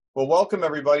Well, welcome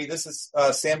everybody. This is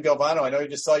Sam Galvano. I know I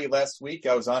just saw you last week.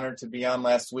 I was honored to be on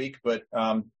last week, but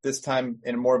this time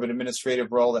in more of an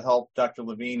administrative role to help Dr.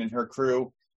 Levine and her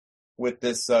crew with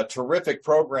this terrific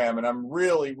program. And I'm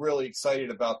really, really excited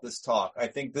about this talk. I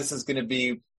think this is going to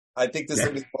be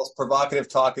the most provocative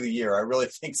talk of the year. I really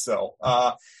think so.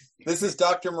 This is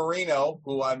Dr. Marino,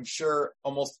 who I'm sure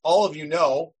almost all of you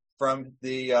know from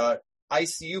the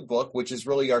ICU book, which is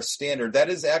really our standard. That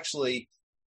is actually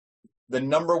the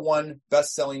number one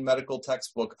best-selling medical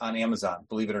textbook on Amazon,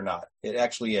 believe it or not. It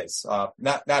actually is.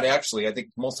 Not actually. I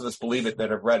think most of us believe it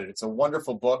that have read it. It's a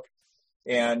wonderful book.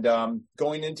 And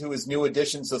going into his new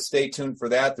edition, so stay tuned for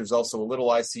that. There's also a little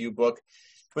ICU book.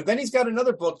 But then he's got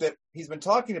another book that he's been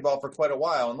talking about for quite a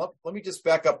while. And let me just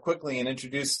back up quickly and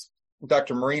introduce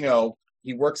Dr. Marino.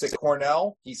 He works at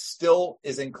Cornell. He still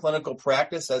is in clinical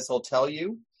practice, as he'll tell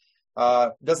you.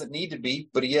 Doesn't need to be,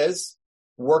 but he is.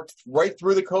 Worked right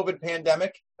through the COVID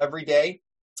pandemic every day.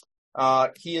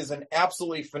 He is an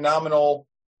absolutely phenomenal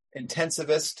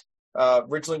intensivist.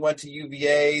 Originally went to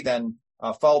UVA, then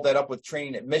followed that up with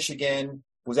training at Michigan,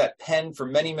 was at Penn for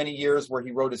many, many years where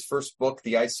he wrote his first book,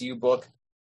 the ICU book,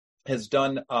 has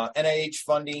done NIH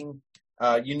funding,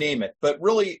 you name it. But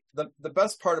really, the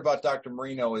best part about Dr.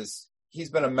 Marino is he's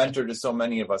been a mentor to so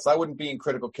many of us. I wouldn't be in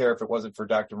critical care if it wasn't for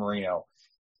Dr. Marino.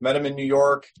 Met him in New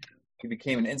York. He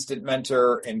became an instant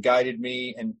mentor and guided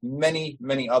me and many,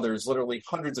 many others, literally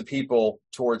hundreds of people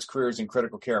towards careers in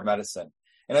critical care medicine.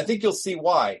 And I think you'll see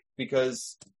why,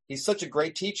 because he's such a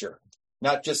great teacher,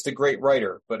 not just a great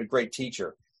writer, but a great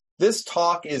teacher. This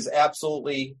talk is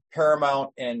absolutely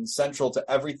paramount and central to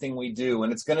everything we do,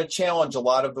 and it's going to challenge a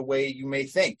lot of the way you may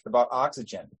think about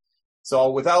oxygen.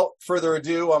 So without further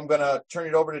ado, I'm going to turn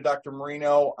it over to Dr.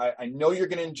 Marino. I know you're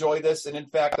going to enjoy this, and in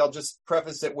fact, I'll just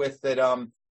preface it with that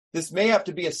this may have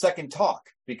to be a second talk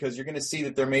because you're going to see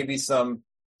that there may be some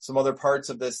other parts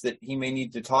of this that he may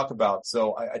need to talk about.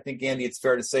 So I think, Andy, it's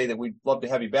fair to say that we'd love to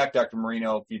have you back, Dr.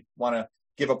 Marino, if you want to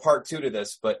give a part two to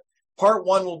this. But part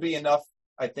one will be enough,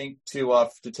 I think, to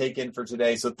take in for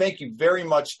today. So thank you very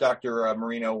much, Dr.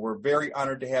 Marino. We're very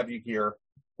honored to have you here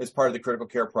as part of the Critical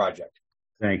Care Project.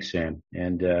 Thanks, Sam.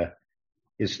 And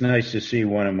it's nice to see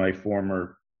one of my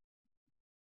former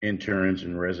interns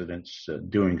and residents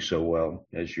doing so well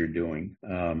as you're doing.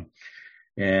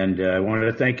 And I wanted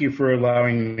to thank you for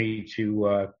allowing me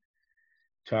to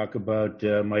talk about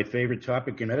my favorite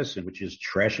topic in medicine, which is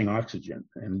trashing oxygen.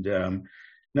 And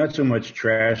not so much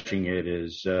trashing it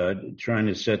as trying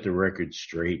to set the record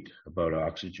straight about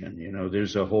oxygen. You know,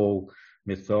 there's a whole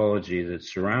mythology that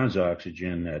surrounds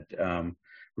oxygen that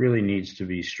really needs to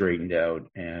be straightened out.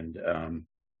 And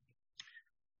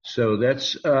so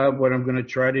that's what I'm going to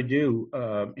try to do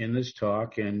in this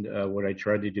talk and what I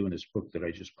tried to do in this book that I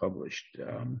just published.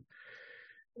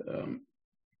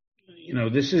 You know,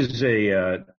 this is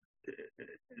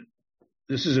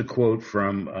a quote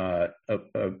from a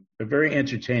very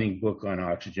entertaining book on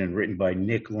oxygen written by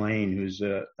Nick Lane, who's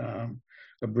a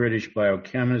British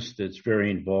biochemist that's very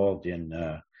involved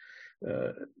in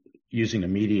using the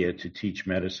media to teach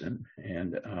medicine.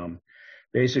 And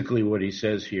basically what he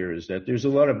says here is that there's a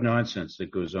lot of nonsense that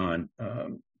goes on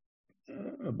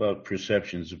about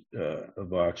perceptions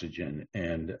of oxygen.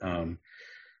 And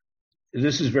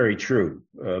this is very true,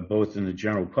 both in the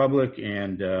general public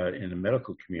and in the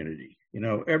medical community. You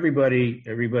know, everybody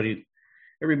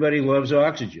loves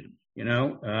oxygen, you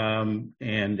know,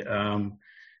 and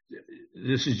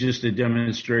this is just a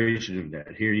demonstration of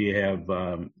that. Here you have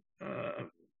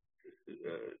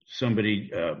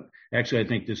somebody, actually, I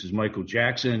think this is Michael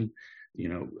Jackson, you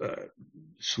know,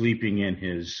 sleeping in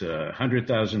his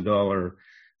 $100,000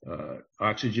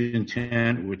 oxygen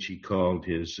tent, which he called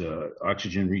his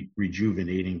oxygen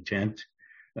rejuvenating tent.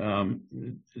 Then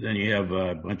you have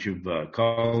a bunch of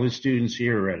college students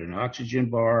here at an oxygen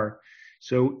bar.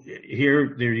 So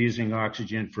here they're using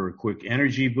oxygen for a quick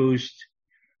energy boost.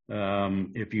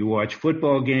 If you watch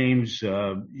football games,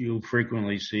 you'll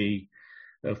frequently see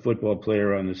a football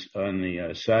player on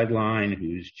the sideline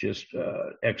who's just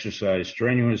exercised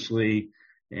strenuously,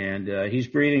 and he's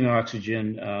breathing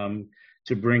oxygen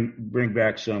to bring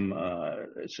back some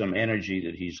energy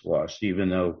that he's lost, even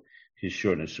though his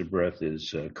shortness of breath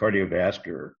is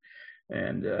cardiovascular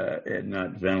and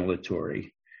not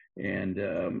ventilatory. And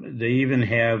they even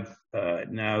have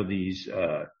now these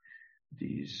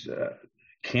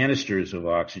canisters of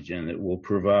oxygen that will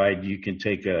provide. You can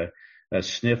take a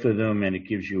sniff of them, and it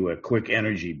gives you a quick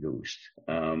energy boost.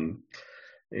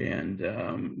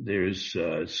 There's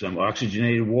some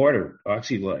oxygenated water,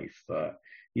 OxyLife.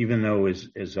 Even though,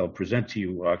 as I'll present to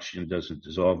you, oxygen doesn't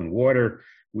dissolve in water,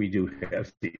 we do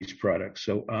have these products.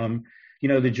 So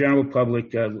the general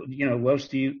public, loves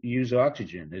to use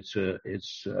oxygen.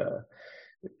 It's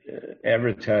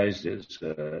advertised as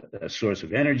a source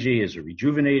of energy, as a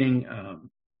rejuvenating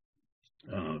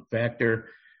factor.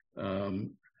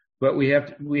 But we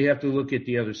have to look at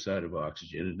the other side of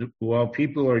oxygen. While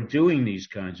people are doing these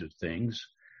kinds of things,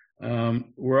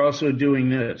 we're also doing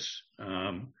this.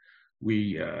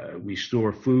 We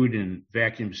store food in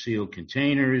vacuum sealed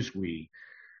containers. We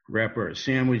wrap our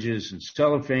sandwiches in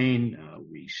cellophane.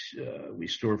 We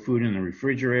store food in the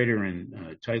refrigerator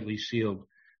in tightly sealed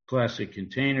plastic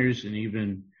containers, and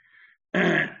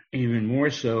even more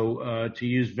so to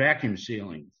use vacuum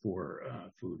sealing for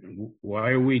food. And why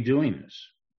are we doing this?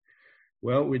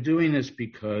 Well, we're doing this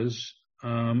because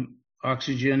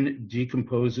oxygen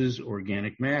decomposes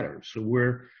organic matter. So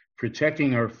we're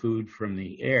protecting our food from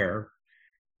the air,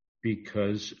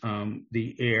 because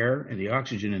the air and the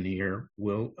oxygen in the air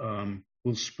will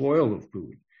spoil the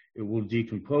food. It will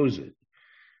decompose it.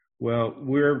 Well,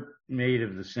 we're made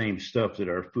of the same stuff that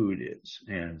our food is.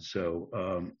 And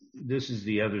so this is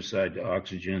the other side to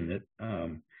oxygen that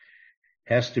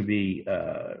has to be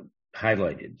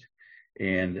highlighted.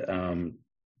 And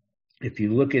if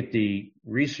you look at the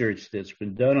research that's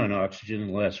been done on oxygen in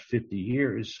the last 50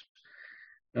 years,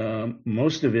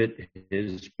 most of it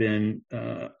has been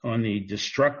on the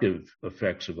destructive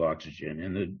effects of oxygen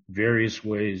and the various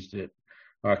ways that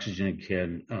oxygen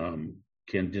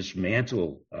can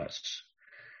dismantle us.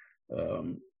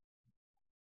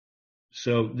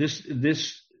 So this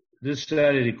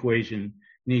side of the equation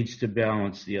needs to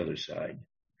balance the other side.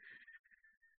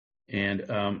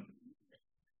 And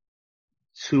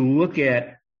to look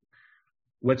at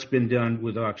what's been done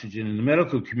with oxygen in the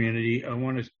medical community, I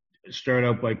want to start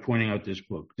out by pointing out this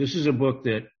book. This is a book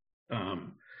that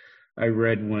I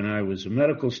read when I was a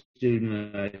medical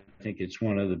student. I think it's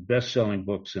one of the best-selling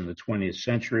books in the 20th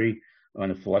century on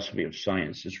the philosophy of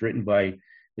science. It's written by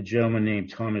a gentleman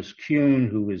named Thomas Kuhn,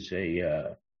 who is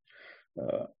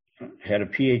had a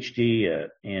PhD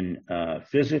in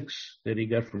physics that he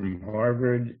got from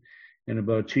Harvard. And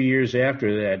about 2 years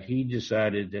after that, he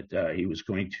decided that he was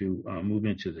going to move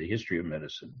into the history of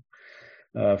medicine.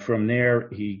 From there,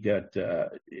 he got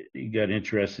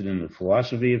interested in the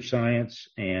philosophy of science,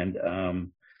 and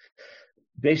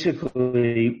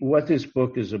basically, what this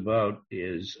book is about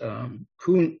is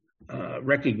Kuhn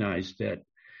recognized that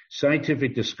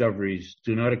scientific discoveries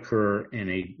do not occur in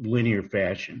a linear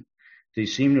fashion. They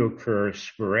seem to occur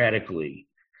sporadically,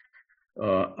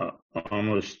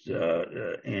 almost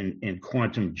in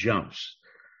quantum jumps.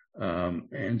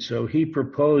 And so he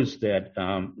proposed that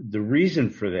the reason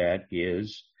for that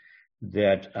is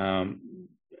that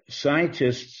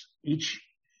scientists, each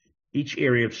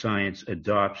area of science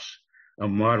adopts a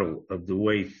model of the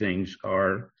way things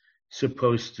are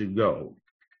supposed to go.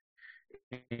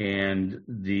 And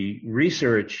the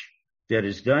research that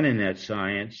is done in that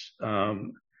science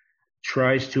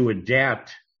tries to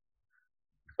adapt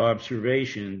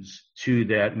observations to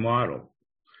that model.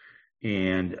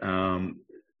 And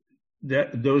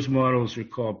those models are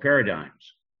called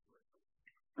paradigms.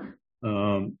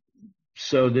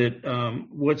 So that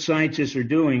what scientists are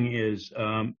doing is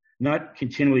not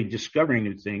continually discovering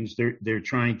new things. They're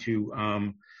trying to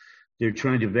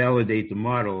validate the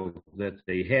model that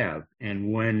they have.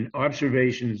 And when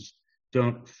observations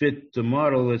don't fit the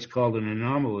model, it's called an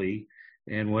anomaly.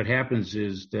 And what happens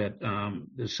is that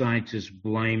the scientists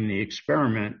blame the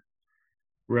experiment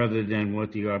rather than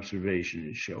what the observation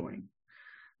is showing.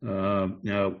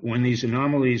 Now, when these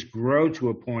anomalies grow to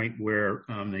a point where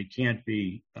they can't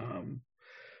be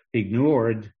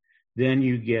ignored, then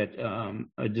you get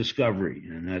a discovery,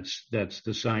 and that's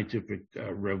the scientific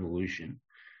revolution.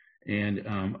 And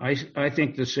I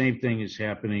think the same thing is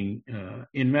happening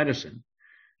in medicine.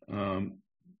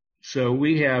 So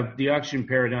we have the oxygen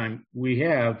paradigm we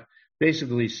have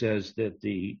basically says that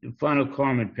the final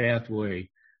common pathway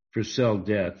for cell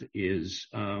death is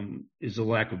a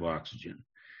lack of oxygen.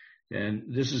 And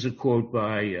this is a quote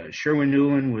by Sherwin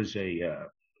Nuland,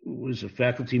 was a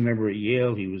faculty member at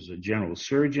Yale. He was a general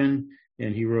surgeon,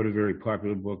 and he wrote a very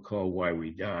popular book called Why We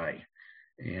Die.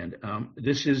 And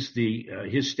this is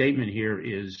his statement here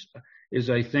is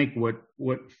I think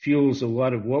what fuels a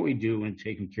lot of what we do in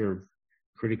taking care of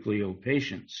critically ill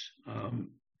patients.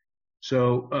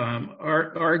 So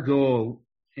our goal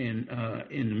in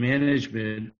the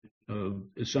management of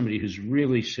somebody who's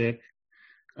really sick,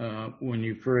 when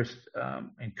you first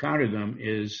encounter them,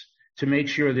 is to make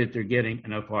sure that they're getting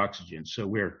enough oxygen. So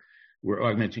we're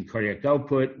augmenting cardiac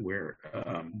output. We're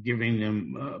giving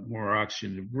them more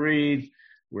oxygen to breathe.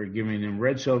 We're giving them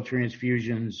red cell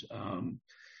transfusions.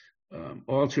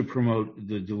 all to promote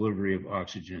the delivery of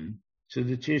oxygen to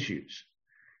the tissues.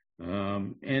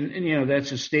 And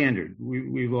that's a standard.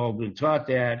 We've all been taught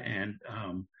that. And,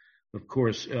 of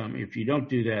course, if you don't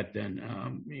do that, then,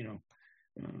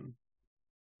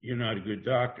 you're not a good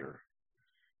doctor.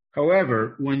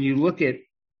 However, when you look at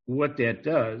what that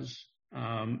does,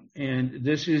 and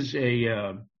this is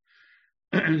a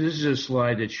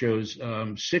slide that shows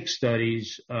 6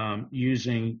 studies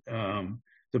using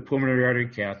the pulmonary artery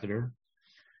catheter,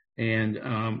 and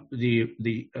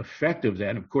the effect of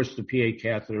that. Of course, the PA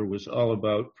catheter was all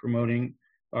about promoting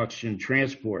oxygen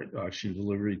transport, oxygen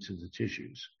delivery to the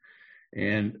tissues,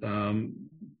 and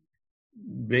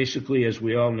basically, as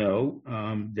we all know,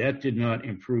 that did not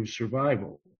improve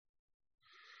survival.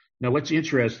 Now, what's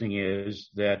interesting is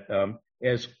that,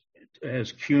 as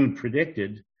Kuhn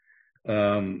predicted,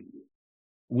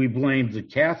 we blamed the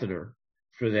catheter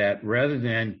for that rather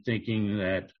than thinking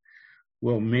that,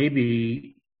 well,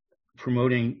 maybe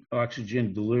promoting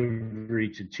oxygen delivery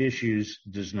to tissues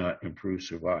does not improve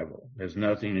survival. It has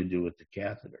nothing to do with the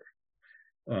catheter.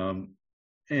 And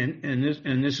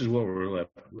this is what we're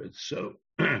left with. So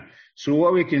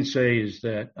what we can say is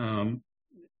that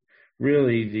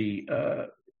really the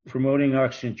promoting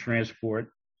oxygen transport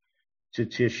to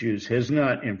tissues has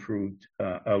not improved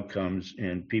outcomes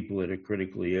in people that are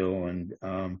critically ill. And,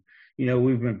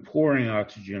 we've been pouring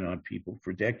oxygen on people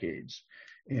for decades.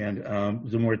 And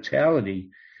the mortality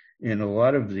in a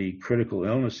lot of the critical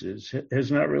illnesses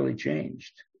has not really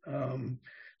changed.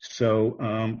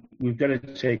 So we've got to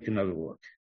take another look.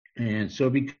 And so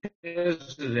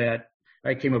because of that,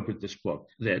 I came up with this book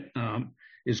that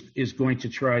is going to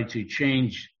try to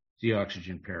change the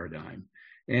oxygen paradigm.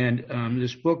 And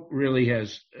this book really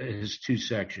has 2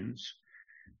 sections.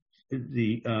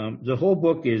 The whole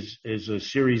book is a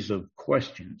series of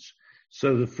questions.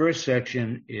 So the first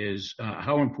section is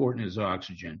how important is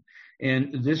oxygen?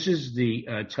 And this is the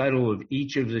title of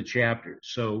each of the chapters.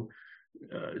 So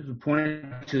the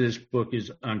point to this book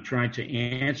is I'm trying to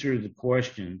answer the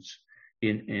questions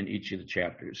in each of the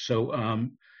chapters. So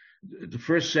the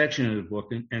first section of the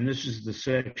book, and this is the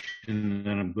section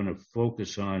that I'm going to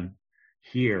focus on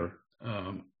here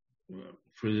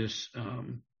for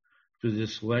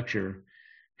this lecture,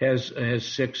 has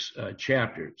 6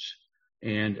 chapters.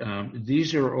 And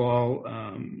these are all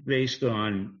based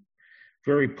on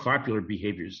very popular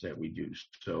behaviors that we do.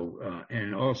 So,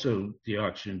 and also the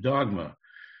oxygen dogma.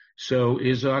 So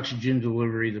is oxygen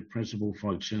delivery the principal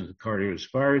function of the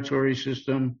cardiorespiratory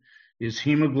system? Is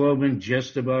hemoglobin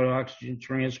just about oxygen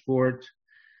transport?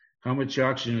 How much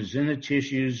oxygen is in the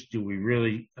tissues? Do we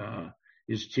really,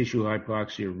 is tissue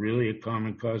hypoxia really a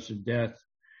common cause of death?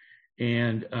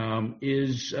 And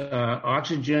is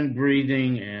oxygen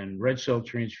breathing and red cell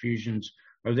transfusions,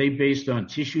 are they based on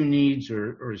tissue needs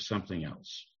or something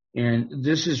else? And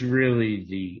this is really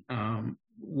the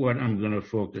what I'm going to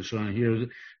focus on here.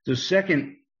 The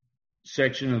second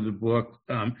section of the book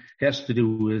has to do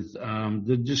with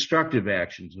the destructive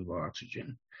actions of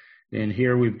oxygen. And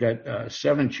here we've got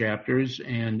 7 chapters.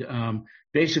 And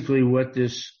basically what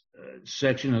this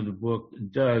section of the book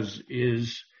does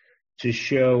is to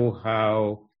show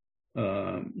how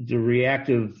the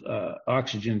reactive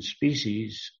oxygen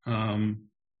species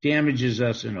damages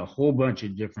us in a whole bunch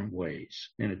of different ways.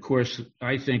 And of course,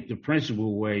 I think the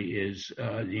principal way is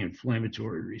the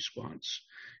inflammatory response.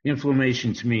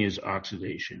 Inflammation to me is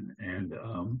oxidation. And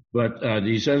but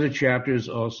these other chapters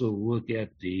also look at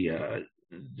the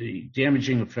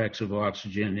damaging effects of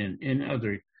oxygen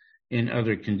in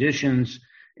other conditions.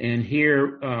 And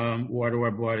here, why do our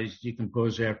bodies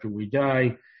decompose after we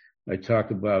die? I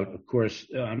talk about, of course,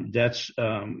 that's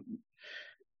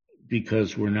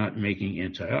because we're not making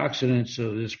antioxidants.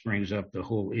 So this brings up the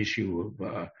whole issue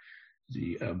of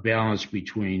the balance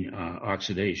between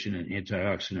oxidation and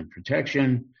antioxidant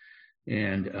protection.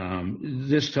 And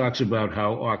this talks about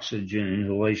how oxygen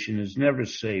inhalation is never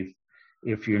safe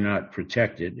if you're not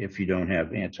protected, if you don't have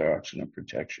antioxidant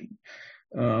protection.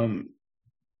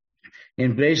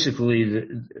 And basically,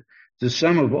 the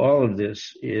sum of all of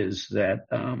this is that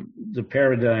the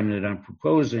paradigm that I'm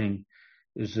proposing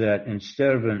is that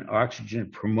instead of an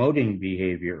oxygen promoting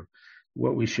behavior,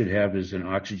 what we should have is an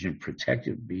oxygen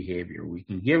protective behavior. We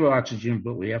can give oxygen,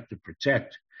 but we have to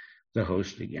protect the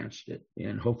host against it.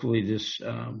 And hopefully this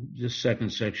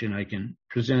second section I can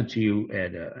present to you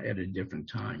at a different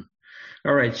time.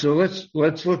 All right, so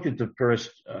let's look at the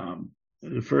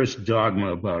first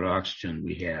dogma about oxygen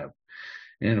we have.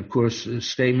 And of course, a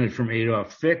statement from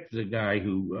Adolf Fick, the guy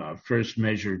who first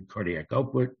measured cardiac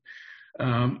output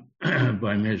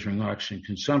by measuring oxygen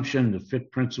consumption, the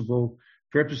Fick principle,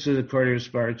 Purpose of the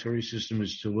cardiorespiratory system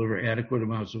is to deliver adequate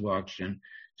amounts of oxygen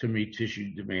to meet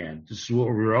tissue demand. This is what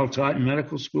we were all taught in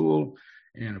medical school,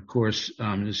 and of course,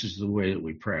 this is the way that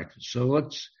we practice. So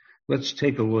let's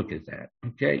take a look at that.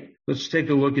 Okay, let's take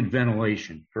a look at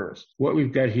ventilation first. What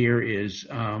we've got here is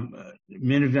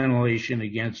minute ventilation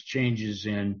against changes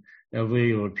in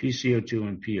alveolar PCO2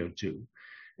 and PO2,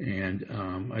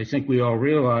 and I think we all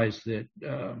realize that.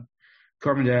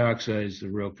 Carbon dioxide is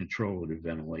the real control of the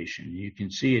ventilation. You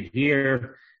can see it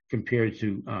here compared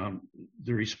to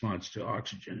the response to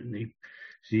oxygen. And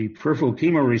the peripheral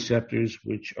chemoreceptors,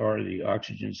 which are the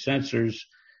oxygen sensors,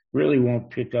 really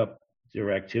won't pick up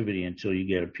their activity until you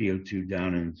get a PO2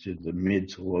 down into the mid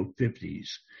to low 50s.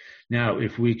 Now,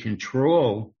 if we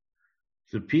control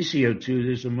the PCO2,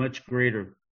 there's a much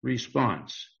greater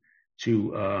response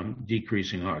to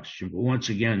decreasing oxygen. But once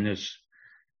again, this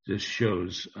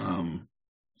shows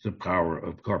the power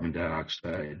of carbon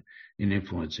dioxide in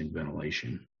influencing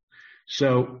ventilation.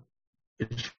 So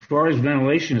as far as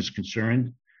ventilation is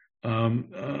concerned,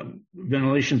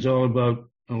 ventilation is all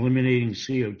about eliminating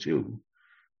CO2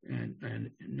 and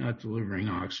not delivering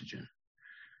oxygen.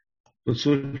 Let's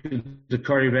look at the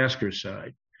cardiovascular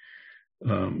side.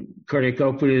 Cardiac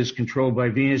output is controlled by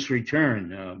venous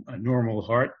return. A normal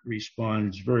heart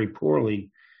responds very poorly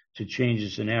to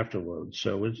changes in afterload.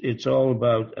 So it's all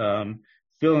about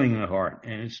filling the heart.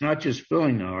 And it's not just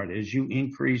filling the heart. As you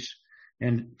increase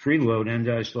and preload end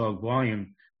diastolic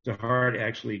volume, the heart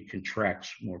actually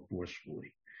contracts more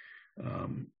forcefully.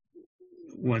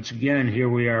 Once again, here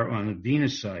we are on the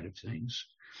venous side of things,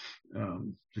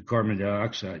 the carbon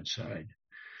dioxide side.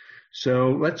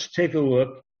 So let's take a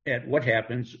look at what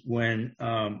happens when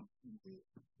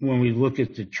we look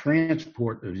at the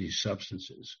transport of these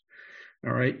substances.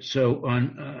 All right. So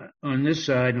on this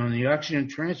side, on the oxygen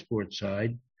transport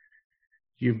side,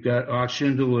 you've got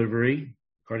oxygen delivery,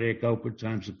 cardiac output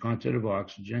times the content of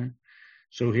oxygen.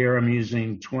 So here I'm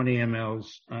using 20 mLs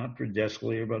per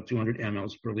deciliter, about 200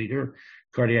 mLs per liter,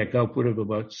 cardiac output of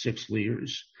about 6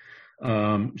 liters.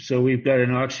 So we've got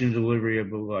an oxygen delivery of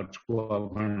about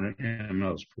 1,200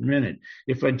 mLs per minute.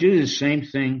 If I do the same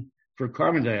thing for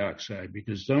carbon dioxide,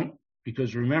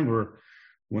 because remember,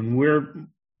 when we're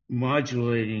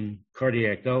modulating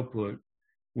cardiac output,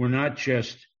 we're not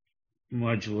just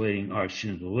modulating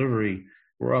oxygen delivery,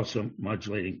 we're also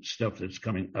modulating stuff that's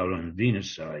coming out on the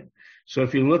venous side. So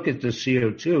if you look at the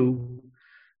CO2,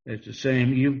 it's the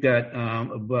same. You've got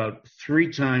about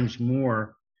 3 times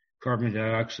more carbon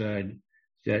dioxide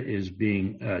that is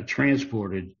being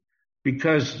transported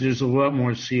because there's a lot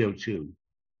more CO2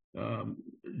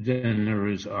 than there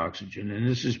is oxygen. And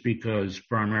this is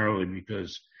primarily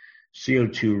because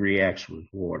CO2 reacts with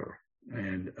water.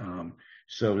 And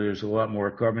so there's a lot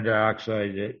more carbon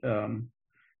dioxide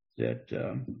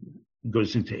that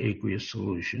goes into aqueous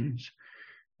solutions.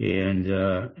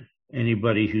 And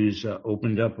anybody who's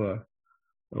opened up a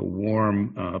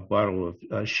warm bottle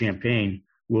of champagne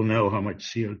will know how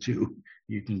much CO2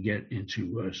 you can get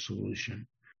into a solution.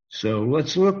 So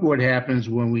let's look what happens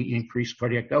when we increase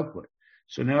cardiac output.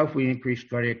 So now if we increase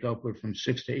cardiac output from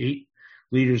 6 to 8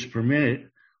 liters per minute,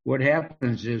 what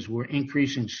happens is we're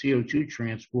increasing CO2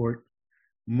 transport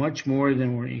much more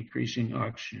than we're increasing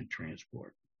oxygen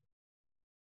transport.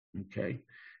 Okay.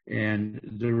 And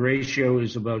the ratio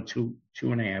is about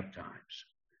 2.5 times.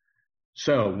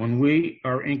 So when we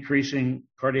are increasing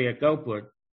cardiac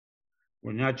output,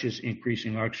 we're not just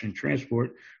increasing oxygen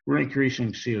transport, we're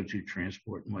increasing CO2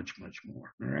 transport much, much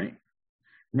more. All right.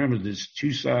 Remember, there's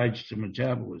 2 sides to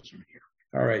metabolism here.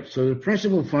 All right. So the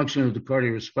principal function of the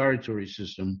cardiorespiratory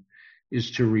system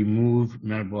is to remove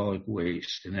metabolic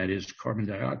waste, and that is carbon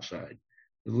dioxide,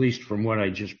 at least from what I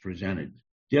just presented.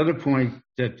 The other point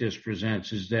that this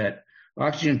presents is that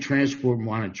oxygen transport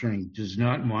monitoring does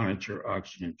not monitor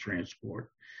oxygen transport.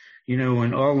 You know,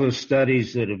 in all the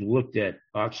studies that have looked at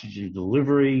oxygen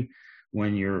delivery,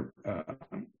 when you're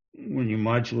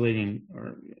modulating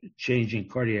or changing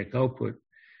cardiac output,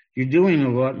 you're doing a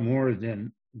lot more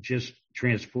than just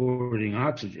transporting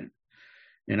oxygen.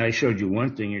 And I showed you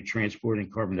one thing, you're transporting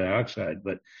carbon dioxide,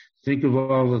 but think of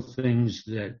all the things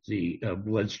that the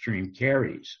bloodstream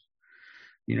carries.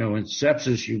 You know, in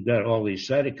sepsis, you've got all these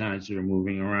cytokines that are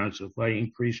moving around. So if I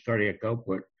increase cardiac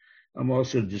output, I'm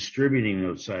also distributing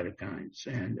those cytokines.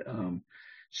 And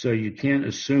so you can't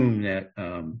assume that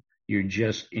you're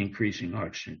just increasing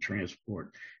oxygen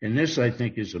transport. And this, I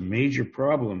think, is a major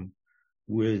problem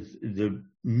with the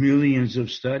millions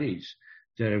of studies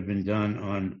that have been done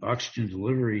on oxygen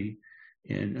delivery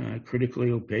in critically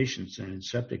ill patients and in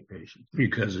septic patients,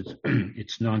 because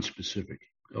it's nonspecific.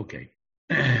 Okay.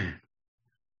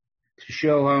 to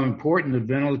show how important the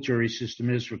ventilatory system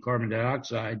is for carbon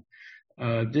dioxide,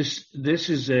 this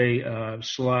is a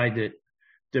slide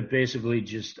that basically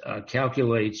just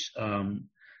calculates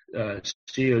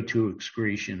CO2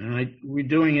 excretion, and we're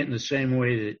doing it in the same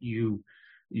way that you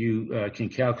can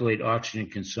calculate oxygen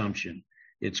consumption.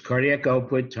 It's cardiac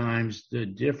output times the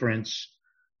difference,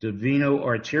 the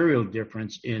veno-arterial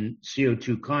difference in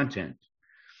CO2 content.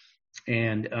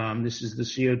 And this is the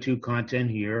CO2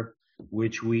 content here,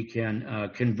 which we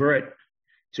can convert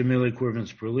to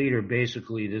milliequivalents per liter.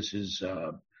 Basically, this is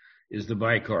the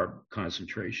bicarb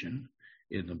concentration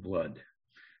in the blood.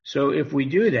 So if we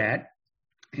do that,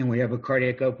 and we have a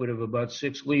cardiac output of about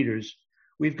 6 liters,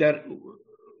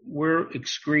 we're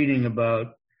excreting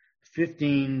about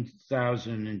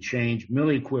 15,000 and change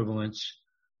milliequivalents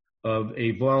of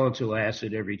a volatile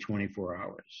acid every 24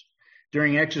 hours.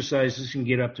 During exercise, this can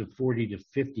get up to 40 to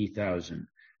 50,000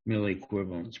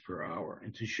 milliequivalents per hour.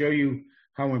 And to show you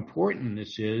how important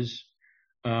this is,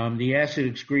 the acid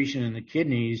excretion in the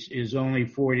kidneys is only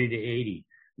 40 to 80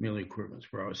 milliequivalents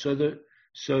per hour.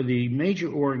 So the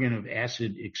major organ of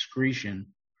acid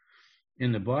excretion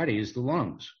in the body is the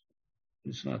lungs.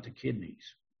 It's not the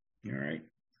kidneys. All right.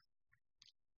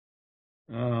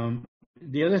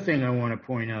 The other thing I want to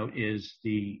point out is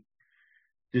the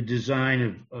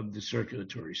design of the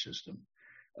circulatory system.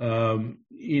 When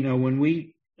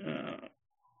we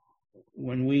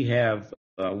have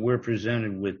we're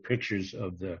presented with pictures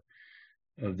of the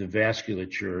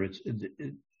vasculature,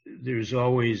 there's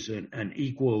always an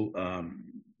equal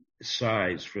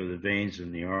size for the veins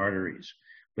and the arteries.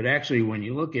 But actually, when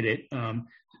you look at it,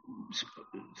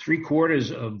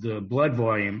 3/4 of the blood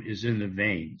volume is in the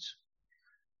veins,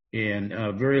 and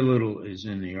very little is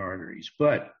in the arteries.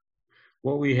 But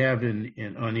what we have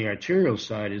on the arterial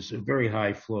side is a very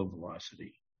high flow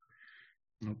velocity,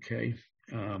 okay,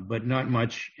 but not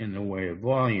much in the way of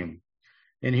volume.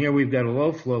 And here we've got a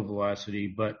low flow velocity,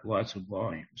 but lots of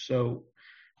volume. So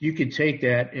you could take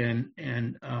that and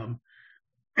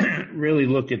really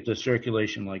look at the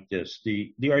circulation like this.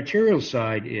 The arterial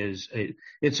side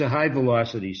it's a high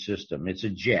velocity system. It's a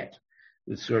jet.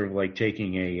 It's sort of like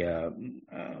taking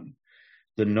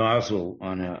the nozzle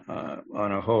on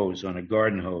a hose, on a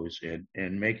garden hose,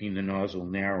 and making the nozzle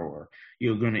narrower.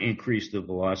 You're going to increase the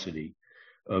velocity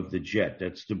of the jet.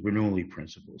 That's the Bernoulli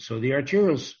principle. So the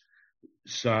arterial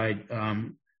side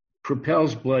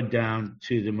propels blood down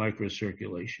to the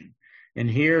microcirculation. And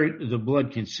here the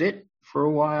blood can sit for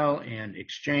a while and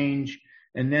exchange,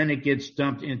 and then it gets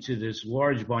dumped into this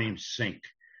large volume sink,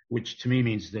 which to me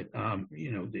means that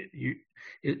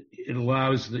it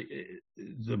allows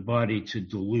the body to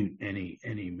dilute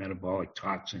any metabolic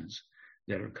toxins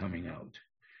that are coming out.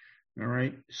 All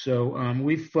right. So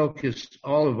we've focused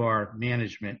all of our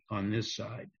management on this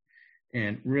side,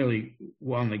 and really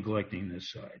while neglecting this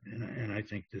side. And I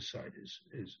think this side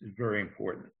is very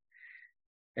important,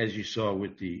 as you saw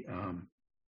with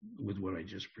what I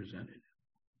just presented.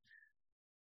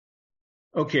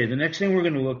 Okay, the next thing we're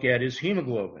going to look at is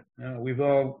hemoglobin. We've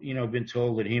all, been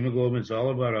told that hemoglobin is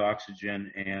all about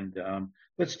oxygen, and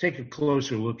let's take a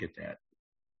closer look at that.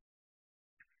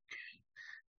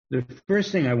 The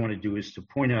first thing I want to do is to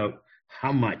point out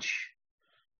how much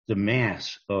the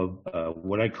mass of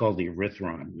what I call the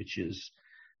erythron, which is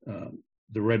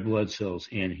the red blood cells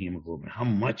and hemoglobin, how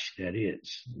much that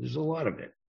is. There's a lot of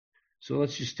it. So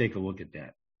let's just take a look at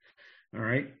that. All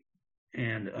right.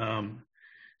 And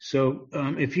so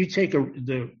if you take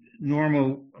the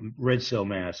normal red cell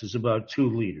mass is about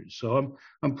 2 liters. So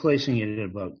I'm placing it at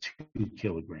about 2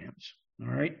 kilograms. All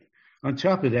right. On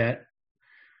top of that,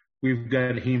 we've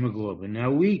got hemoglobin.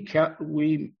 Now we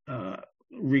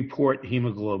report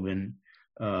hemoglobin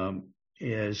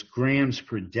as grams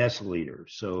per deciliter.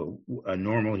 So a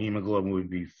normal hemoglobin would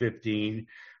be 15,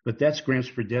 but that's grams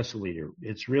per deciliter.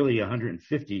 It's really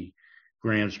 150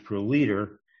 grams per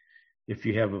liter. If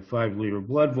you have a 5-liter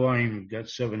blood volume, you've got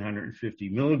 750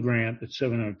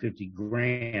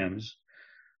 grams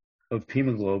of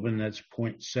hemoglobin. That's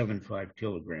 0.75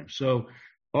 kilograms. So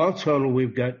all total,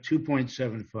 we've got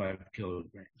 2.75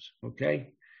 kilograms,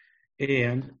 okay?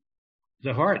 And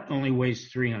the heart only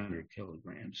weighs 300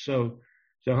 kilograms. So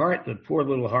the poor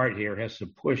little heart here has to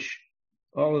push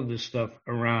all of this stuff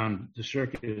around the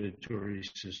circulatory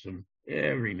system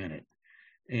every minute.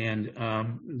 And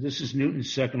this is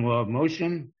Newton's second law of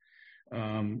motion.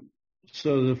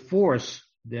 So the force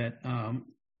that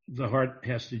the heart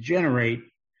has to generate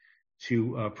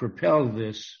to propel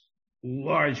this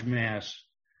large mass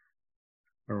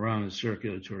around the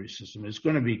circulatory system is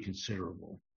going to be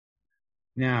considerable.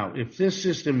 Now, if this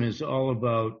system is all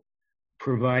about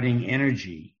providing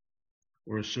energy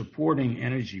or supporting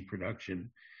energy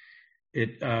production,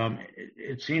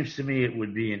 it seems to me it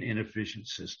would be an inefficient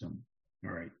system.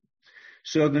 All right.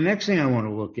 So the next thing I want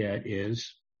to look at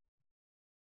is,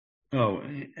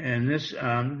 and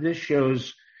this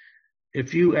shows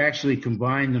if you actually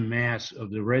combine the mass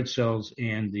of the red cells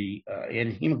and the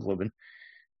and hemoglobin,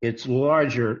 it's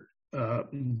larger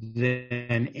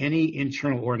than any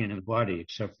internal organ in the body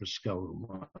except for skeletal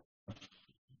muscle.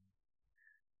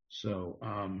 So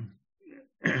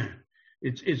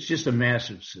it's just a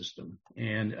massive system.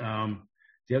 And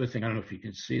the other thing, I don't know if you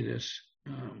can see this.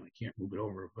 I can't move it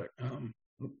over, but let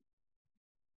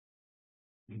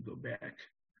me go back.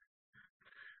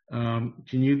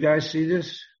 Can you guys see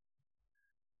this?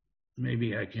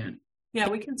 Maybe I can. Yeah,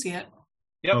 we can see it.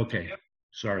 Yep. Okay. Yep.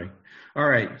 Sorry. All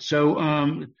right. So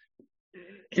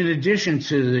in addition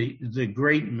to the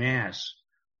great mass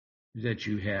that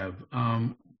you have,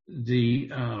 the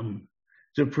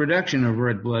production of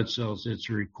red blood cells that's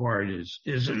required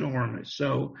is enormous.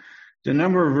 So the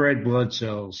number of red blood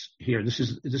cells here, this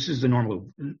is the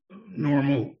normal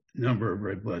number of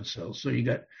red blood cells. So you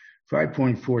got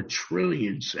 5.4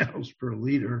 trillion cells per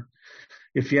liter.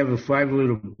 If you have a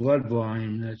 5-liter blood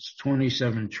volume, that's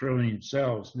 27 trillion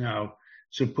cells. Now,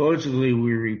 supposedly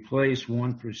we replace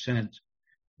 1%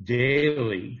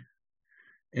 daily.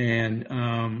 And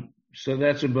so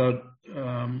that's about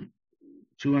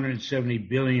 270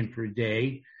 billion per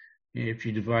day. If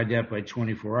you divide that by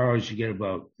 24 hours, you get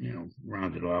about,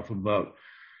 round it off, about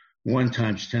 1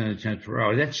 times 10 to the 10th per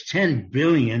hour. That's 10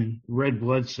 billion red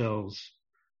blood cells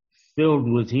filled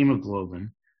with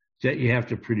hemoglobin that you have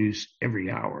to produce every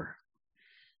hour.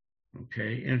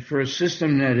 Okay. And for a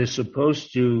system that is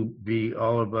supposed to be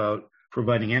all about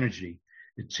providing energy,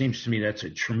 it seems to me that's a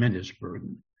tremendous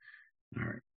burden. All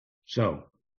right. So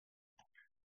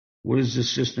what is the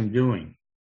system doing?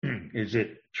 Is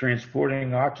it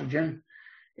transporting oxygen?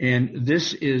 And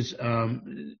this is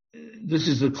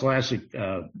the classic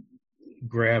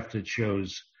graph that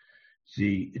shows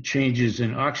the changes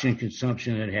in oxygen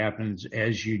consumption that happens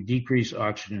as you decrease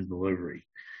oxygen delivery.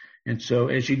 And so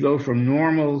as you go from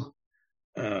normal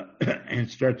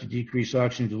and start to decrease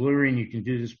oxygen delivery, and you can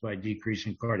do this by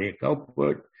decreasing cardiac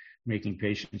output, making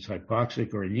patients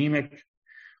hypoxic or anemic,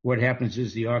 what happens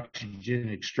is the oxygen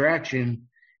extraction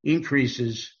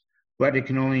increases, but it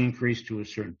can only increase to a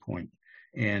certain point.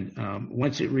 And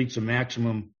once it reaches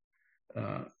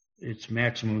its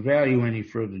maximum value, any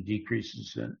further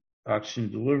decreases in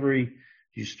oxygen delivery,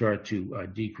 you start to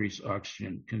decrease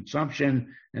oxygen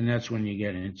consumption, and that's when you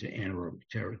get into anaerobic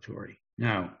territory.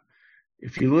 Now,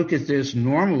 if you look at this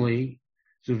normally,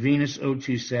 the venous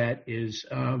O2 sat is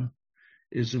about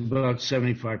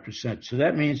 75%. So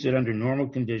that means that under normal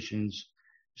conditions,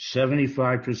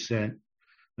 75%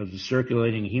 of the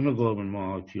circulating hemoglobin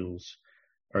molecules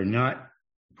are not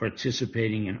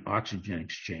participating in oxygen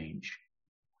exchange.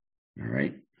 All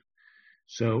right.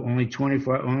 So only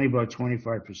about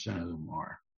 25% of them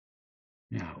are.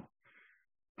 Now,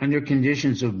 under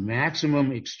conditions of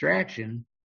maximum extraction,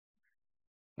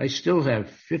 I still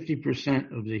have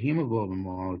 50% of the hemoglobin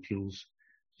molecules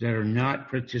that are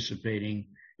not participating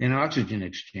in oxygen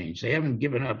exchange. They haven't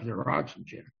given up their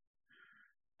oxygen.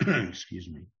 Excuse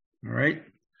me. All right.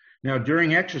 Now,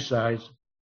 during exercise,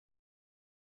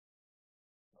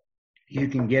 you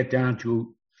can get down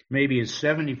to maybe a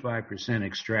 75%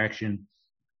 extraction,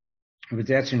 but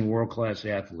that's in world-class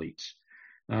athletes.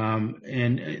 And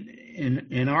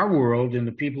in our world, and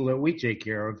the people that we take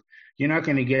care of, you're not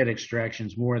going to get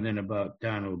extractions more than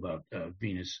down to about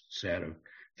venous sat of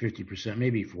 50%,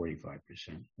 maybe 45%.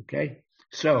 Okay.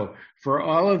 So for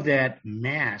all of that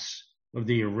mass of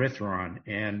the erythron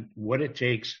and what it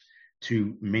takes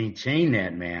to maintain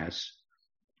that mass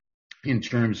in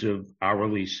terms of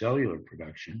hourly cellular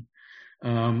production,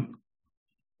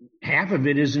 half of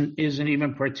it isn't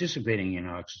even participating in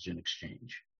oxygen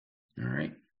exchange. All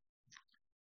right.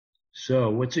 So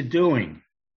what's it doing?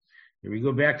 Here we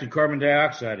go back to carbon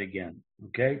dioxide again.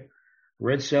 Okay.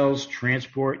 Red cells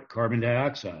transport carbon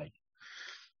dioxide.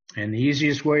 And the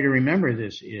easiest way to remember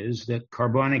this is that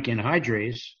carbonic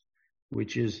anhydrase,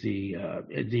 which is the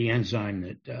enzyme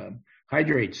that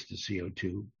hydrates the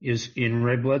CO2, is in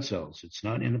red blood cells. It's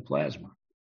not in the plasma.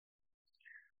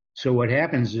 So what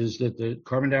happens is that the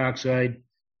carbon dioxide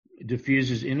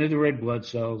diffuses into the red blood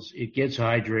cells. It gets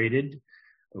hydrated.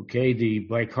 Okay, the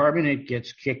bicarbonate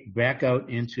gets kicked back out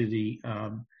into the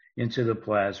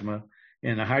plasma,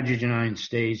 and the hydrogen ion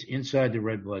stays inside the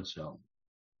red blood cell.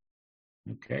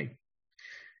 Okay,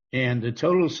 and the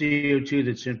total CO2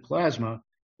 that's in plasma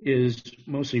is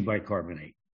mostly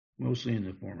bicarbonate, mostly in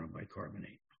the form of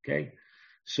bicarbonate. Okay,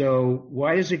 So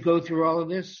why does it go through all of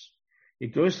this?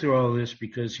 It goes through all of this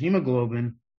because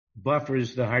hemoglobin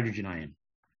buffers the hydrogen ion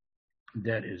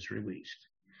that is released.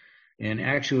 And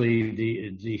actually,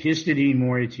 the histidine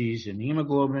moieties and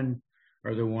hemoglobin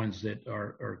are the ones that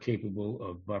are capable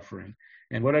of buffering.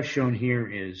 And what I've shown here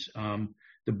is the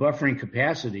buffering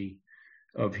capacity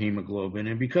of hemoglobin.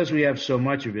 And because we have so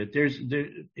much of it,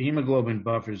 hemoglobin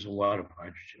buffers a lot of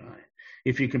hydrogen ion.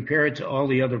 If you compare it to all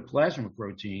the other plasma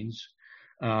proteins,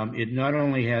 it not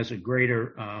only has a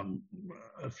greater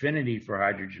affinity for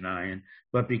hydrogen ion,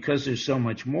 but because there's so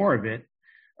much more of it,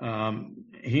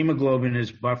 hemoglobin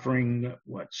is buffering,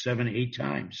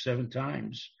 7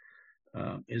 times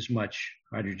as much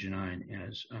hydrogen ion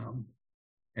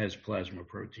as plasma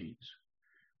proteins.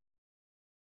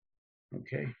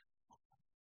 Okay.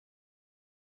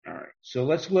 All right. So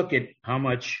let's look at how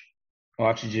much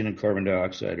oxygen and carbon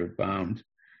dioxide are bound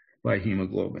by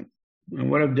hemoglobin. And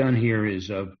what I've done here is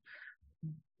I've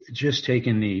just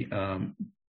taken the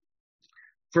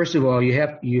first of all, you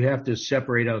have to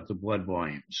separate out the blood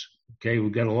volumes. Okay,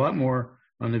 we've got a lot more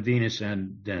on the venous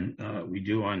end than we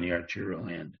do on the arterial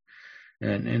end,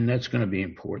 and that's going to be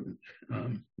important,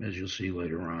 as you'll see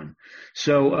later on.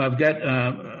 So I've got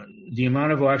the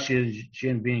amount of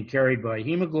oxygen being carried by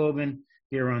hemoglobin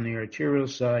here on the arterial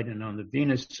side and on the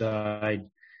venous side,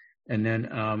 and then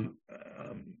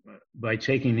by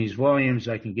taking these volumes,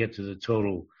 I can get to the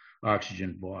total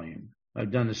oxygen volume.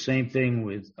 I've done the same thing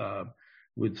with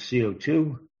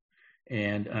CO2,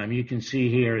 and you can see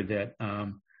here that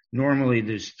normally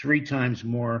there's 3 times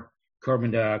more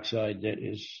carbon dioxide that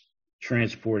is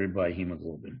transported by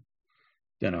hemoglobin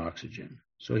than oxygen.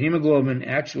 So hemoglobin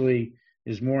actually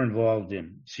is more involved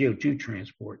in CO2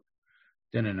 transport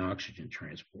than in oxygen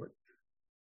transport.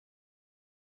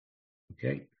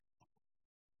 Okay.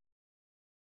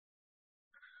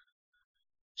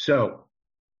 So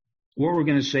what we're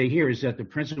going to say here is that the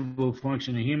principal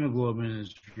function of hemoglobin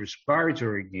is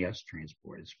respiratory gas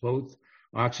transport. It's both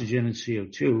oxygen and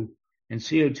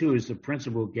CO2 is the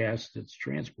principal gas that's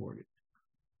transported.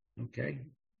 Okay.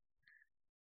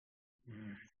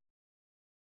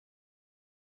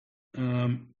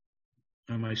 Am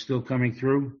I still coming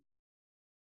through?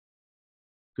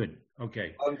 Good.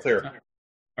 Okay. Unclear.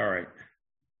 All right.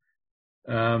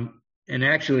 And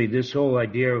actually, this whole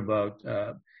idea about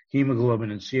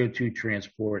hemoglobin and CO2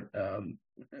 transport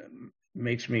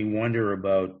makes me wonder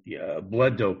about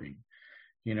blood doping.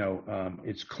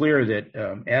 It's clear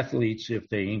that athletes, if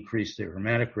they increase their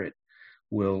hematocrit,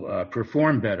 will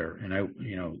perform better,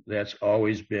 and that's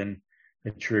always been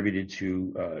attributed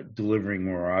to delivering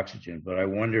more oxygen. But I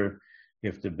wonder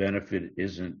if the benefit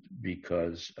isn't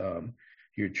because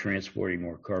you're transporting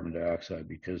more carbon dioxide,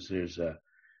 because there's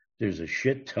a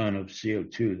shit ton of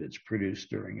CO2 that's produced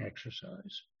during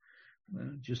exercise.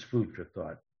 Just food for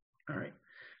thought. All right.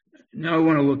 Now I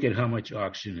want to look at how much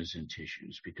oxygen is in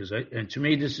tissues, because to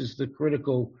me, this is the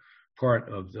critical part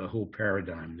of the whole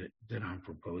paradigm that I'm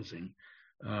proposing.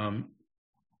 And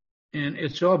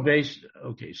it's all based,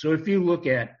 okay, so if you look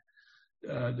at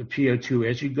the PO2,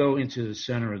 as you go into the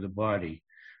center of the body,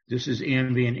 this is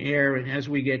ambient air, and as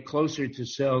we get closer to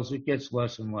cells, it gets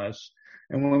less and less.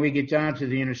 And when we get down to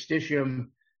the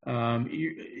interstitium,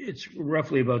 it's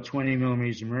roughly about 20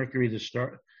 millimeters of mercury.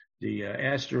 The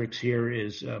asterisk here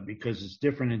is because it's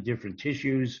different in different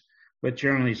tissues, but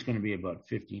generally it's going to be about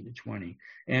 15 to 20.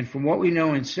 And from what we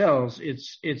know in cells,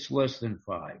 it's less than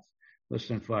 5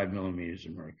 millimeters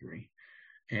of mercury.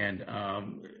 And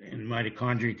in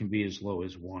mitochondria can be as low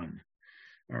as 1.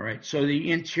 All right. So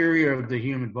the interior of the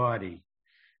human body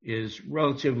is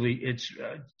it's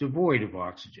devoid of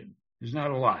oxygen. There's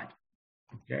not a lot.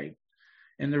 Okay.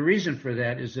 And the reason for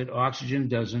that is that oxygen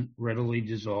doesn't readily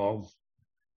dissolve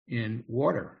in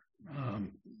water.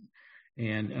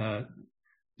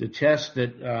 The test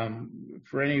that,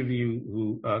 for any of you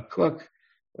who cook,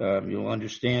 you'll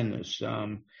understand this.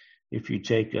 If you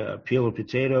peel a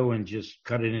potato and just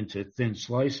cut it into thin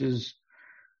slices,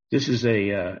 this is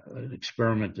an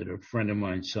experiment that a friend of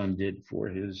mine's son did for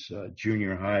his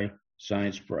junior high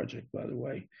science project, by the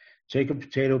way. Take a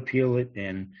potato, peel it,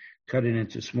 and cut it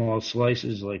into small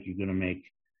slices like you're going to make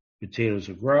potatoes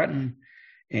au gratin,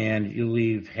 and you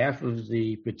leave half of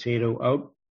the potato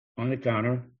out on the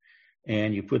counter,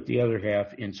 and you put the other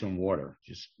half in some water.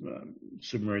 Just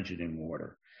submerge it in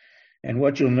water. And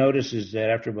what you'll notice is that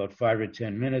after about 5 or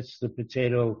 10 minutes, the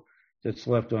potato that's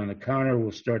left on the counter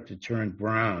will start to turn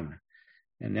brown,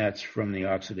 and that's from the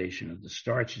oxidation of the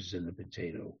starches in the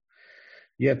potato.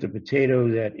 Yet the potato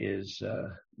that is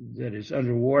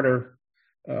underwater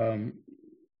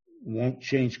won't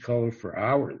change color for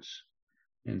hours,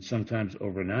 and sometimes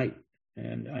overnight.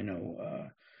 And I know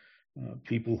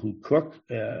people who cook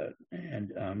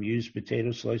and use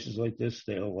potato slices like this,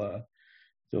 they'll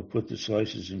put the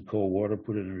slices in cold water,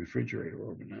 put it in the refrigerator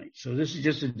overnight. So this is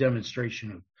just a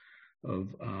demonstration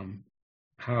of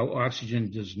how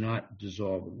oxygen does not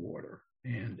dissolve in water.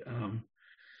 And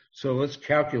so let's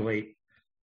calculate.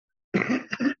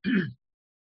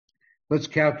 Let's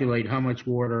calculate how much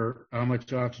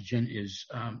oxygen is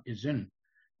in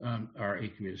our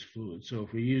aqueous fluid. So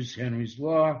if we use Henry's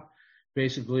law,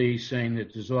 basically saying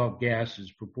that dissolved gas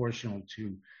is proportional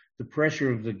to the pressure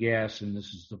of the gas, and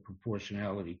this is the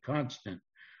proportionality constant.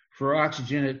 For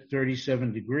oxygen at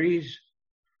 37 degrees,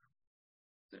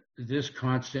 this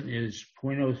constant is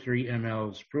 0.03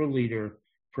 mLs per liter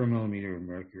per millimeter of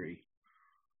mercury.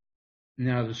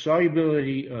 Now, the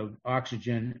solubility of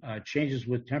oxygen changes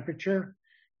with temperature.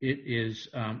 It is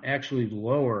actually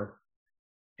lower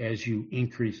as you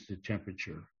increase the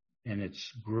temperature, and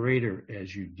it's greater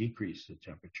as you decrease the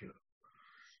temperature.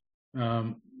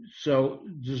 So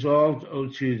dissolved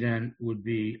O2 then would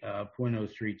be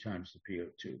 0.03 times the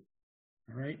PO2.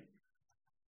 All right?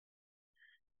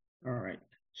 All right.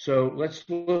 So let's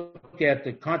look at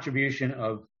the contribution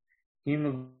of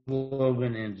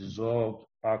hemoglobin and dissolved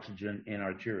oxygen in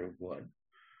arterial blood.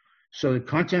 So the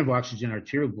content of oxygen in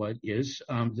arterial blood is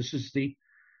this is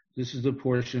the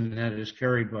portion that is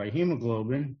carried by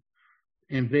hemoglobin,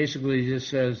 and basically this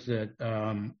says that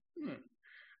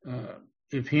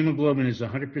if hemoglobin is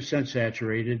 100%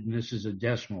 saturated, and this is a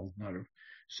decimal,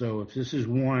 so if this is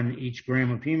 1, each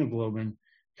gram of hemoglobin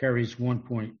carries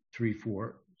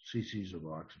 1.34 cc's of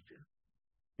oxygen,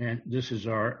 and this is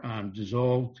our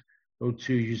dissolved O2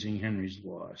 using Henry's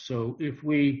law. So if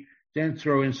we then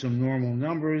throw in some normal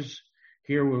numbers,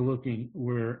 here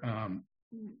we're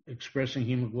expressing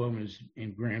hemoglobin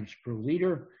in grams per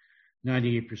liter,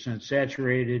 98%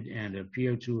 saturated, and a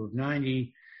PO2 of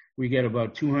 90. We get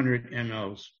about 200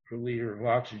 mLs per liter of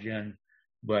oxygen,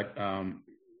 but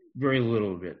very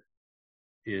little of it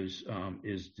is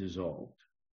dissolved.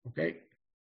 Okay.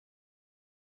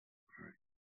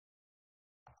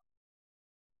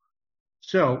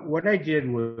 So what I did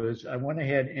was I went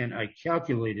ahead and I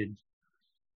calculated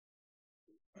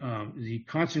the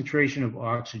concentration of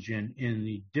oxygen in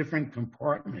the different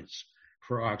compartments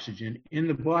for oxygen in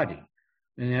the body.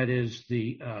 And that is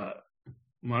the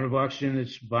amount of oxygen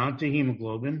that's bound to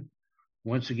hemoglobin,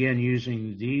 once again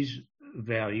using these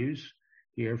values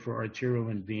here for arterial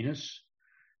and venous,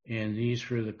 and these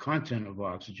for the content of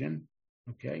oxygen,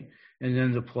 okay? And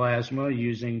then the plasma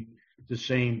using the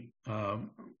same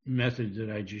method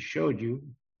that I just showed you.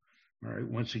 All right,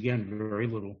 once again, very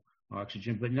little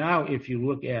oxygen. But now if you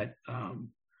look at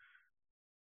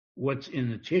what's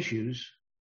in the tissues,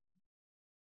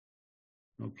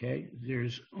 okay,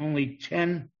 there's only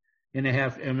 10.5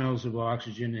 mLs of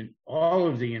oxygen in all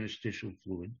of the interstitial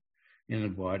fluid in the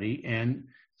body and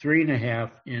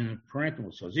 3.5 in the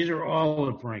parenchymal cells. These are all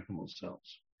the parenchymal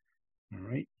cells, all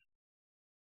right?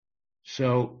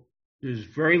 So there's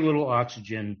very little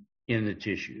oxygen in the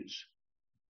tissues.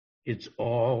 It's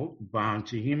all bound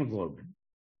to hemoglobin.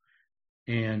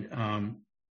 And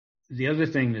the other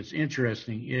thing that's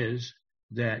interesting is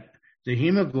that the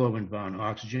hemoglobin-bound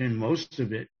oxygen, most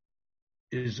of it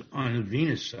is on the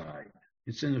venous side.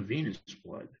 It's in the venous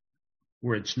blood,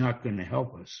 where it's not going to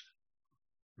help us,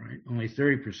 right? Only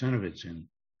 30% of it's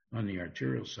on the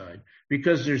arterial side,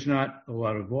 because there's not a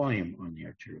lot of volume on the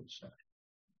arterial side.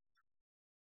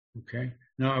 Okay.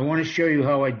 Now I want to show you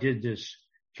how I did this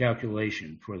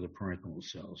calculation for the parenchymal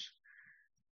cells,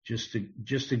 just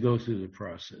to go through the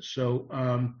process. So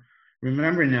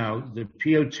remember now, the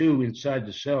PO2 inside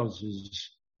the cells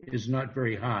is not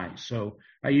very high. So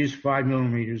I use 5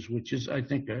 millimeters, which is I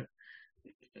think a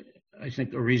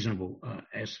reasonable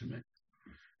estimate.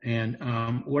 And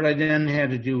what I then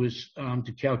had to do is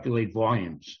to calculate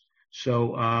volumes.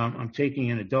 So I'm taking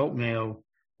an adult male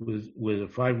with a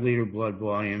 5-liter blood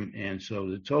volume, and so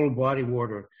the total body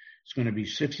water is going to be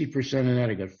 60% of that.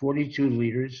 I got 42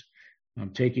 liters. I'm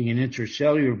taking an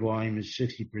intercellular volume is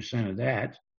 60% of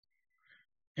that,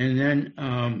 and then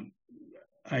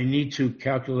I need to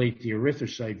calculate the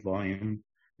erythrocyte volume,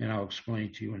 and I'll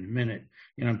explain to you in a minute.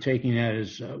 And I'm taking that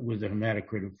as with a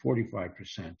hematocrit of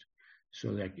 45%.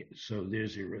 So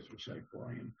there's the erythrocyte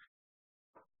volume.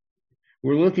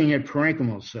 We're looking at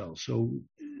parenchymal cells, so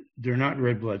they're not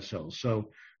red blood cells.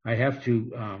 So I have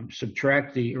to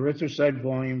subtract the erythrocyte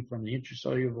volume from the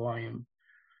intracellular volume.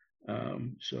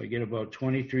 So I get about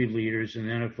 23 liters, and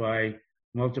then if I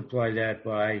multiply that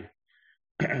by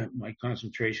my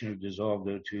concentration of dissolved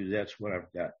O2, that's what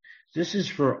I've got. This is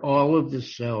for all of the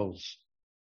cells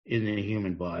in the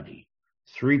human body.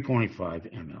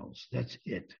 3.5 mLs. That's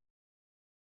it.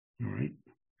 All right.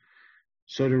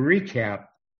 So to recap,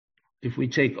 if we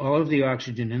take all of the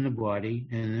oxygen in the body,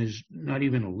 and there's not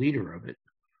even a liter of it,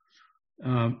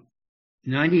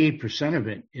 98% of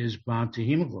it is bound to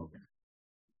hemoglobin.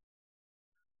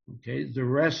 Okay, the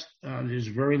rest, there's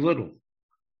very little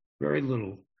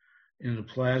in the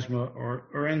plasma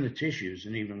or in the tissues,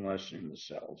 and even less in the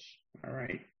cells. All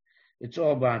right, it's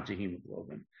all bound to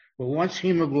hemoglobin. But once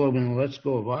hemoglobin lets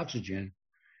go of oxygen,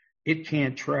 it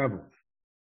can't travel.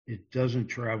 It doesn't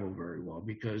travel very well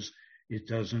because it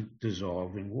doesn't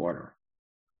dissolve in water.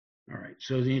 All right,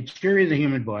 so the interior of the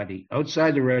human body,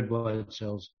 outside the red blood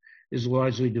cells, is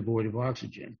largely devoid of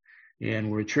oxygen.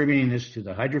 And we're attributing this to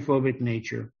the hydrophobic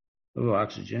nature of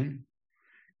oxygen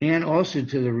and also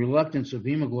to the reluctance of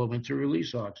hemoglobin to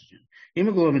release oxygen.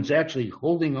 Hemoglobin is actually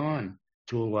holding on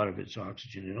to a lot of its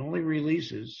oxygen. It only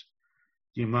releases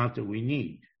the amount that we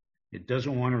need. It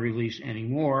doesn't want to release any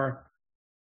more.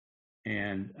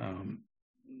 And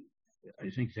I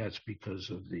think that's because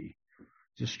of the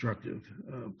destructive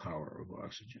power of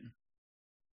oxygen.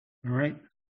 All right?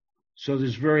 So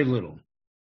there's very little.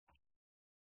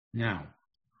 Now,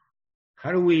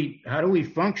 how do we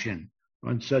function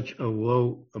on such a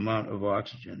low amount of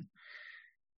oxygen?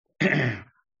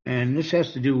 And this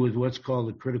has to do with what's called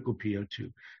the critical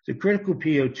PO2. The critical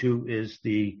PO2 is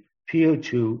the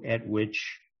PO2 at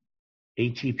which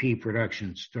ATP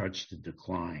production starts to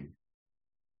decline.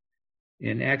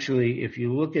 And actually, if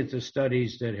you look at the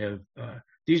studies that have,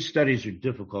 these studies are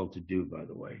difficult to do, by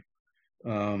the way.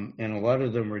 And a lot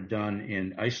of them are done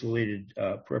in isolated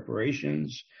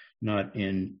preparations, not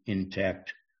in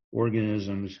intact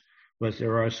organisms, but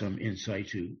there are some in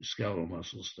situ skeletal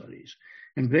muscle studies.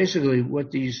 And basically what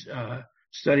these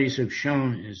studies have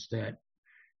shown is that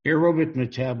aerobic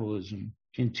metabolism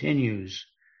continues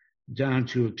down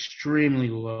to extremely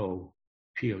low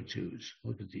PO2s.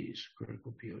 Look at these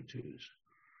critical PO2s.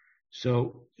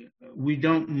 So we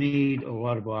don't need a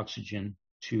lot of oxygen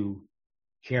to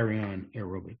carry on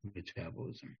aerobic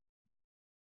metabolism.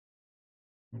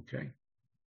 Okay.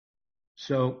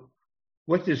 So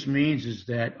what this means is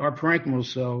that our parenchymal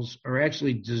cells are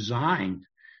actually designed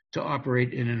to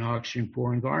operate in an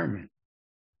oxygen-poor environment.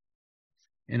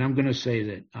 And I'm going to say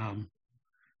that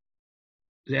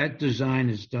that design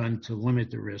is done to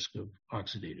limit the risk of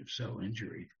oxidative cell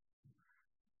injury.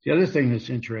 The other thing that's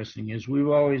interesting is we've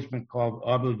always been called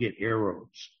obligate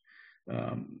aerobes.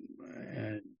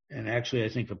 And actually, I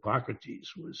think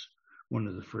Hippocrates was one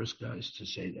of the first guys to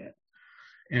say that.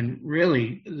 And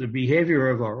really, the behavior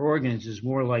of our organs is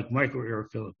more like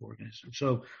microaerophilic organisms.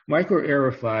 So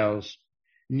microaerophiles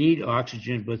need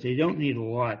oxygen, but they don't need a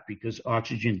lot because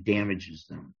oxygen damages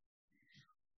them.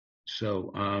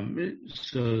 So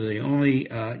they only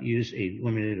use a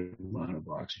limited amount of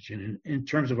oxygen. And in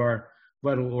terms of our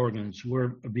vital organs,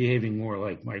 we're behaving more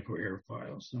like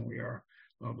microaerophiles than we are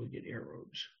obligate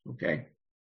aerobes. Okay?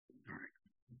 All right.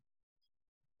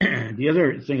 The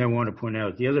other thing I want to point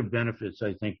out, the other benefits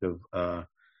I think of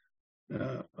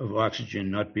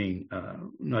oxygen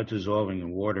not dissolving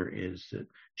in water is that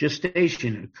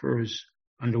gestation occurs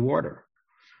underwater.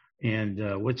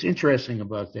 And what's interesting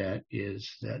about that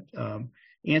is that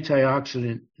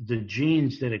the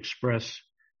genes that express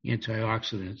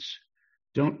antioxidants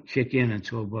don't kick in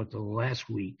until about the last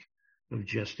week of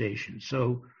gestation.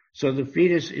 So the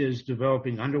fetus is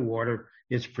developing underwater.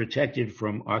 It's protected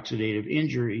from oxidative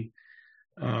injury.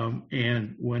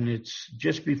 And when it's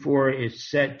just before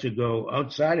it's set to go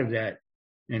outside of that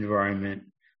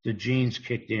environment, the genes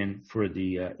kicked in for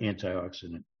the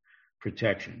antioxidant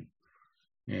protection.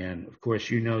 And of course,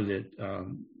 you know that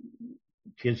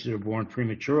kids that are born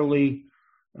prematurely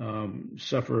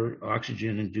suffer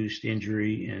oxygen-induced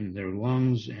injury in their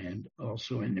lungs and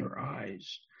also in their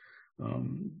eyes.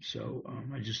 So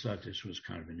I just thought this was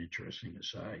kind of an interesting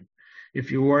aside.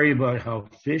 If you worry about how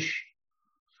fish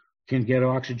can get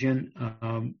oxygen,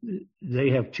 they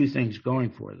have two things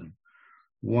going for them.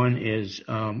 One is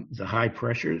the high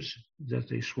pressures that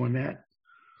they swim at.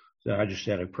 The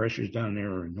hydrostatic pressures down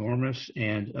there are enormous.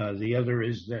 And the other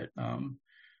is that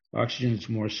oxygen is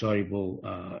more soluble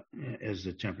as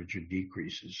the temperature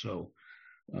decreases. So,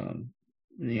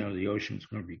 the ocean's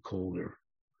going to be colder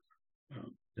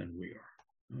than we are.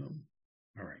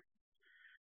 All right.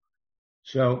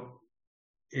 So,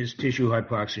 is tissue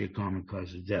hypoxia a common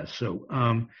cause of death? So,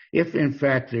 if in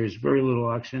fact there's very little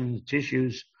oxygen in the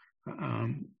tissues,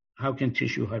 how can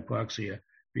tissue hypoxia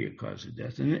be a cause of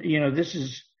death? And, this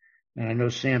is, and I know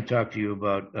Sam talked to you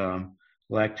about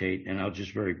lactate, and I'll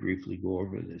just very briefly go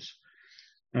over this.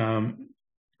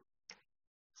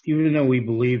 even though we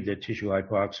believe that tissue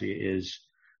hypoxia is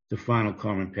the final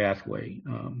common pathway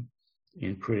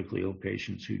in critically ill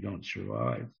patients who don't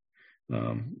survive,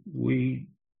 we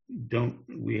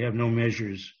have no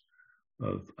measures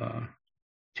of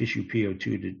tissue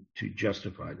PO2 to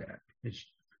justify that.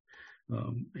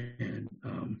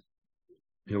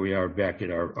 Here we are back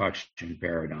at our oxygen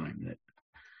paradigm.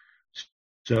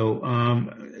 So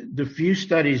the few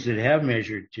studies that have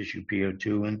measured tissue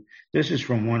PO2, and this is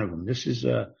from one of them. This is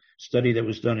a study that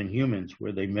was done in humans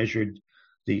where they measured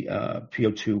the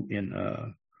PO2 in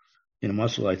a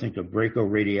muscle, I think a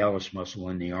brachioradialis muscle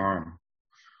in the arm.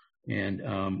 And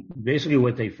basically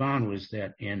what they found was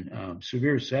that in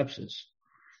severe sepsis,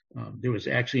 there was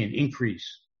actually an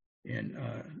increase in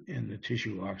the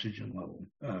tissue oxygen level,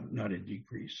 not a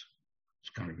decrease. It's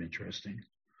kind of interesting.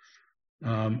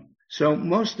 So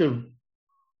most of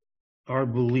our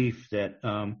belief that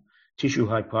tissue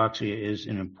hypoxia is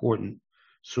an important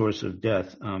source of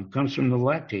death comes from the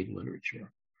lactate literature,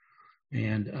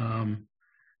 and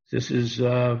this is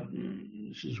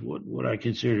what I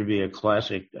consider to be a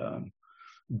classic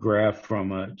graph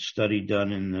from a study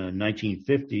done in the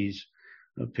 1950s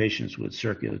of patients with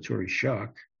circulatory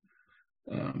shock,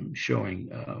 showing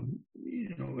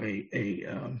a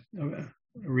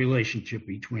relationship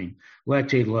between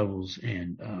lactate levels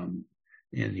and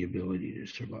the ability to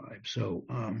survive. So,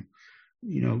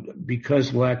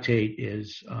 because lactate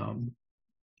is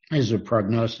a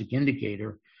prognostic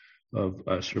indicator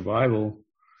of survival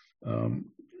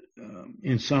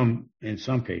in some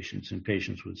patients, in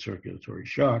patients with circulatory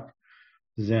shock,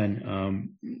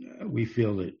 then we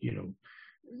feel that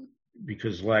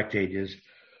because lactate is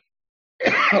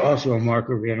also a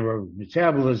marker of anaerobic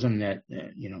metabolism, that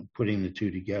putting the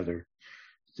two together,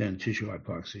 then tissue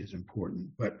hypoxia is important.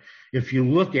 But if you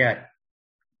look at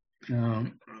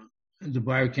the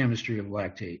biochemistry of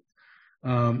lactate,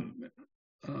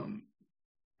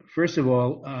 first of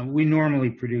all, we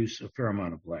normally produce a fair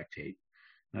amount of lactate.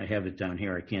 I have it down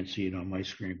here. I can't see it on my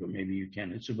screen, but maybe you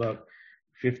can. It's about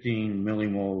 15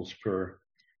 millimoles per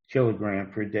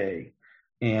kilogram per day,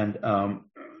 and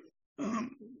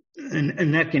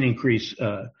that can increase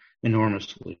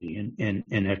enormously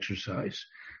in exercise.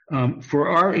 For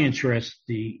our interest,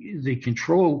 the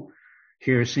control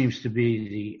here seems to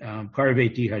be the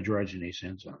pyruvate dehydrogenase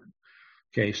enzyme.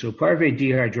 Okay, so pyruvate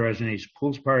dehydrogenase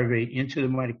pulls pyruvate into the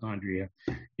mitochondria,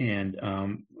 and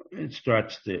it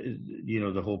starts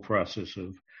the whole process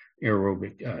of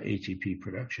aerobic ATP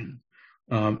production.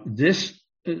 This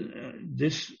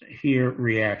here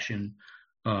reaction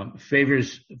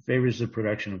favors the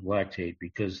production of lactate,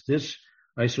 because this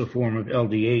isoform of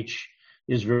LDH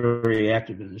is very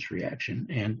active in this reaction,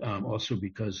 and also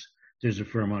because there's a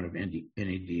fair amount of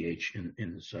NADH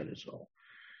in the cytosol.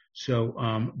 So,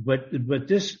 but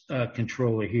this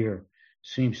controller here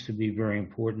seems to be very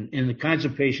important in the kinds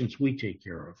of patients we take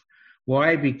care of.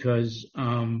 Why? Because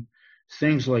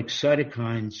things like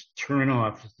cytokines turn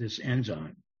off this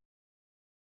enzyme.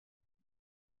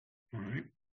 All right.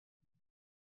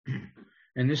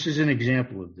 And this is an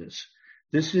example of this.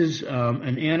 This is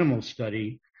an animal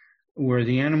study where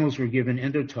the animals were given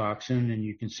endotoxin, and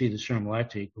you can see the serum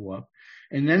lactate go up.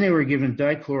 And then they were given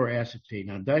dichloroacetate.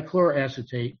 Now,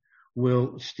 dichloroacetate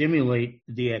will stimulate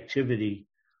the activity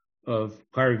of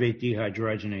pyruvate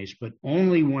dehydrogenase, but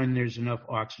only when there's enough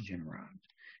oxygen around.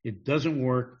 It doesn't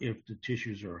work if the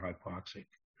tissues are hypoxic.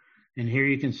 And here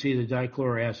you can see the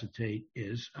dichloroacetate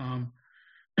is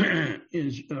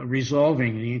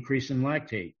resolving the increase in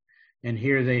lactate. And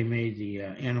here they made the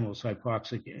animals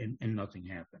hypoxic, and nothing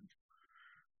happened.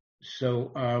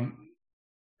 So,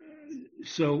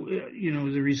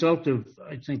 the result of,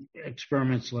 I think,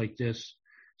 experiments like this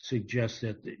suggests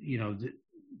that,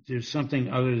 there's something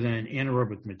other than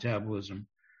anaerobic metabolism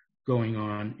going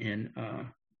on in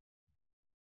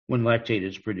when lactate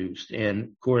is produced. And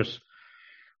of course,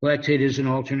 lactate is an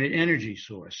alternate energy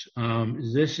source.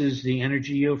 This is the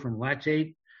energy yield from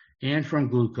lactate and from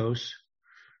glucose.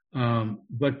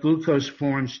 But glucose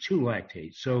forms two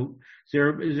lactates. So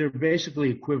they're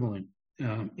basically equivalent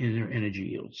in their energy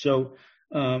yield. So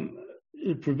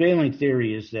the prevailing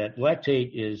theory is that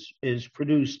lactate is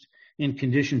produced in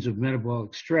conditions of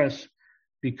metabolic stress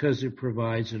because it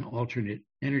provides an alternate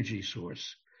energy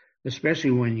source,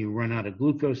 especially when you run out of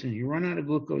glucose, and you run out of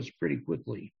glucose pretty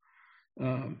quickly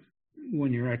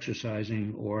when you're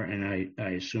exercising, and I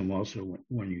assume also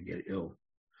when you get ill,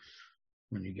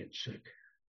 when you get sick.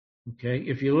 Okay,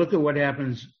 if you look at what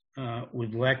happens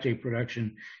with lactate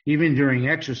production, even during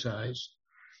exercise,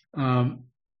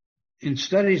 in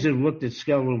studies that looked at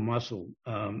skeletal muscle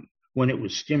when it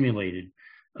was stimulated,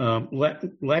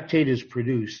 lactate is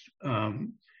produced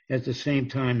at the same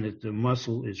time that the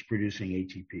muscle is producing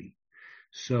ATP.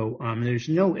 So there's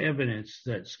no evidence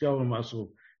that skeletal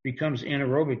muscle becomes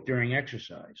anaerobic during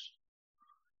exercise.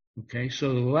 Okay,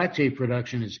 so the lactate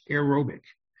production is aerobic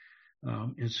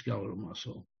in skeletal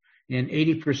muscle, and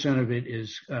 80% of it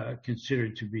is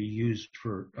considered to be used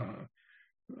for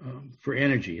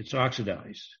energy. It's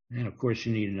oxidized, and of course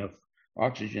you need enough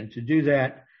oxygen to do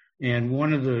that. And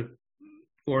one of the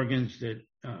organs that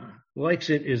likes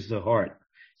it is the heart.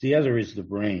 The other is the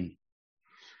brain.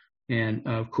 And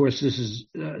of course,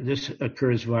 this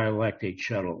occurs via lactate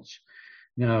shuttles.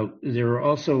 Now, there are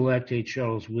also lactate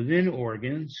shuttles within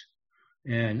organs,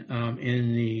 and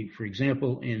for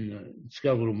example, in the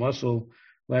skeletal muscle,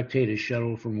 lactate is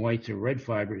shuttled from white to red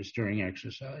fibers during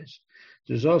exercise.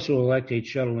 There's also a lactate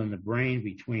shuttle in the brain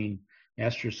between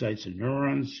astrocytes and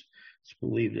neurons. It's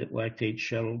believed that lactate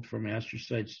shuttled from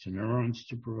astrocytes to neurons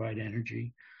to provide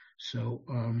energy. So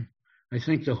I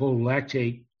think the whole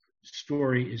lactate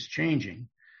story is changing.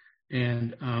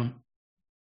 And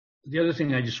the other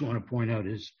thing I just want to point out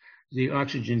is the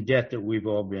oxygen debt that we've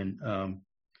all been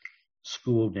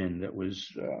schooled in, that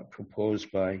was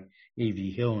proposed by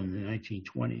A.V. Hill in the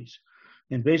 1920s.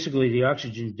 And basically the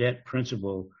oxygen debt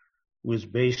principle was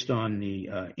based on the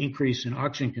increase in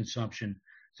oxygen consumption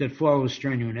that follows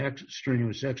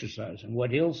strenuous exercise. And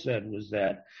what Hill said was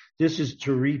that this is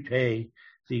to repay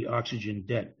the oxygen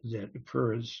debt that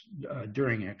occurs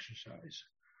during exercise.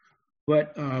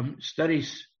 But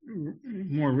studies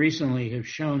more recently have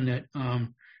shown that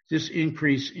this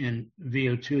increase in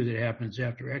VO2 that happens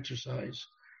after exercise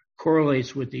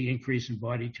correlates with the increase in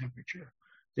body temperature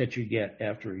that you get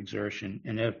after exertion.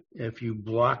 And if you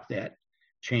block that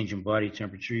change in body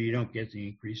temperature, you don't get the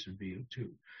increase in VO2.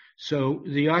 So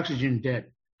the oxygen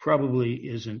debt probably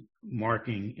isn't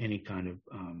marking any kind of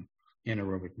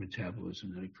anaerobic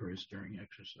metabolism that occurs during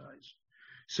exercise.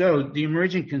 So the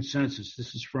emerging consensus,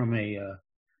 this is from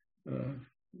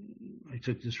I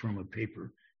took this from a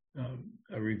paper,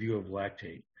 a review of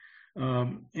lactate.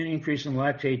 An increase in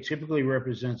lactate typically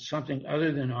represents something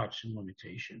other than oxygen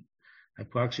limitation.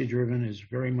 Hypoxia-driven is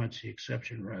very much the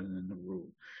exception rather than the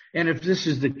rule. And if this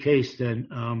is the case, then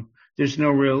there's no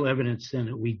real evidence then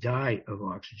that we die of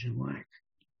oxygen lack.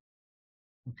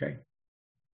 Okay.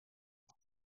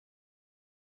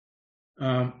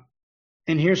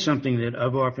 And here's something that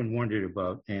I've often wondered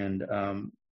about, and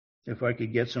if I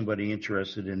could get somebody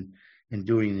interested in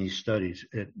doing these studies,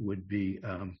 it would be,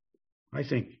 I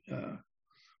think,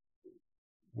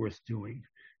 worth doing.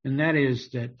 And that is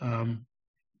that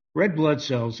red blood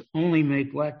cells only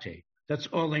make lactate. That's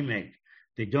all they make.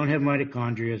 They don't have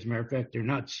mitochondria. As a matter of fact, they're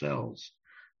not cells.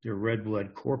 They're red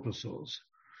blood corpuscles.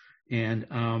 And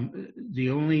the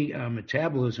only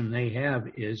metabolism they have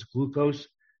is glucose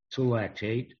to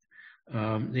lactate.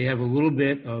 They have a little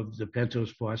bit of the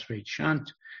pentose phosphate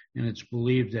shunt, and it's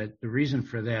believed that the reason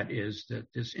for that is that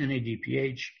this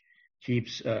NADPH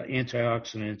keeps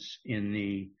antioxidants in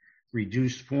the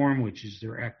reduced form, which is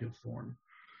their active form.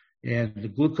 And the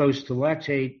glucose to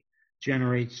lactate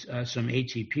generates some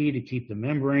ATP to keep the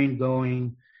membrane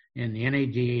going, and the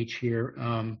NADH here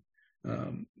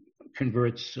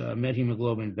converts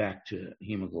methemoglobin back to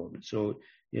hemoglobin. So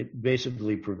it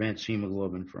basically prevents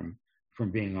hemoglobin from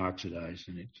being oxidized,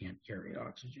 and it can't carry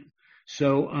oxygen.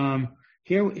 So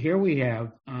here we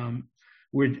have,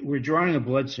 we're drawing a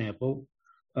blood sample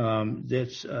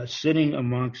that's sitting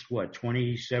amongst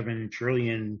 27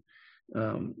 trillion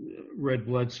red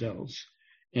blood cells.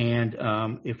 And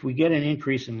if we get an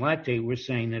increase in lactate, we're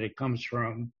saying that it comes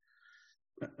from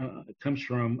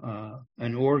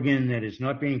an organ that is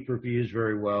not being perfused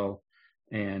very well.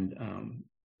 And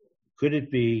could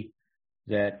it be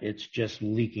that it's just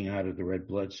leaking out of the red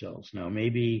blood cells? Now,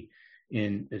 maybe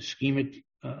in ischemic,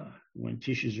 when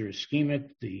tissues are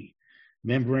ischemic, the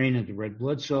membrane of the red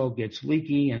blood cell gets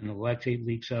leaky and the lactate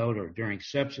leaks out, or during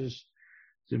sepsis,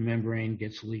 the membrane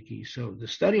gets leaky. So the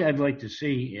study I'd like to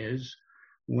see is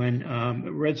when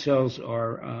red cells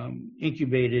are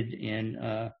incubated in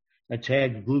a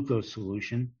tagged glucose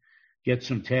solution, get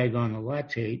some tag on the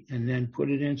lactate, and then put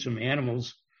it in some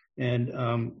animals and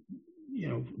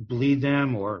bleed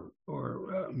them or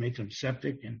make them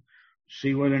septic and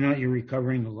see whether or not you're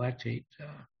recovering the lactate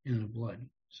in the blood.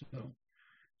 So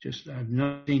just I've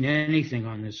not seen anything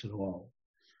on this at all,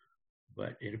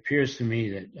 but it appears to me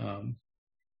that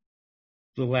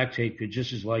the lactate could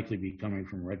just as likely be coming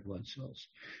from red blood cells.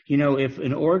 If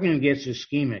an organ gets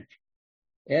ischemic,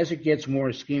 as it gets more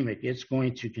ischemic, it's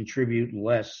going to contribute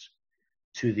less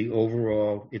to the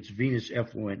overall, its venous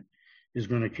effluent is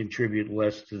going to contribute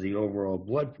less to the overall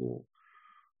blood pool.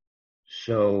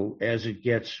 So as it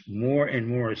gets more and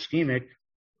more ischemic,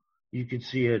 you could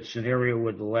see a scenario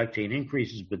where the lactate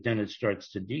increases, but then it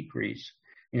starts to decrease.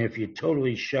 And if you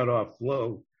totally shut off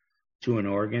flow to an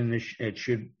organ, it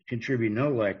should contribute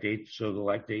no lactate, so the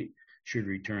lactate should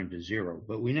return to zero.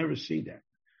 But we never see that.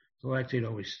 The lactate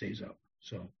always stays up.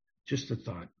 So just a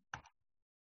thought.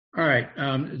 All right.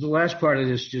 The last part of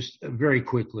this, just very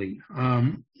quickly,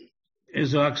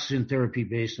 is oxygen therapy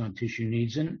based on tissue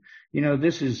needs? And,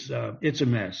 this is, it's a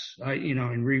mess.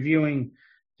 In reviewing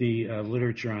the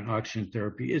literature on oxygen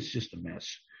therapy, it's just a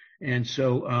mess. And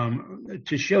so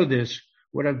to show this,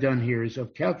 what I've done here is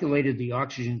I've calculated the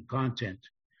oxygen content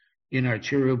in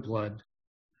arterial blood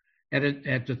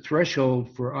at the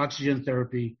threshold for oxygen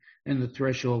therapy and the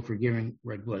threshold for giving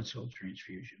red blood cell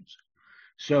transfusions.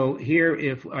 So here,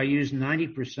 if I use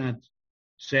 90%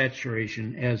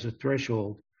 saturation as a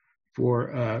threshold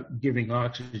for giving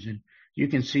oxygen, you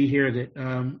can see here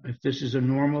that if this is a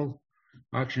normal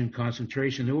oxygen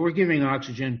concentration, that we're giving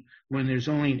oxygen when there's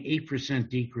only an 8%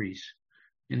 decrease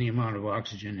in the amount of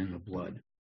oxygen in the blood.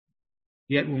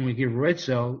 Yet when we give red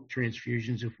cell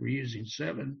transfusions, if we're using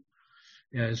 7,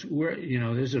 there's a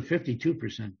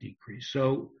 52% decrease.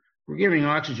 So we're giving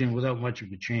oxygen without much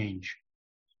of a change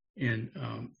in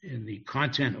the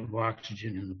content of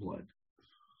oxygen in the blood.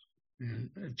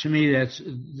 And to me, this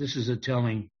is a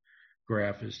telling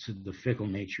graph as to the fickle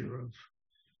nature of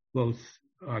both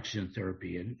oxygen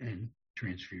therapy and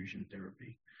transfusion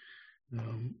therapy.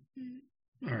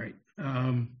 All right.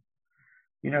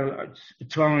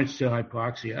 Tolerance to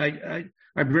hypoxia.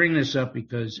 I bring this up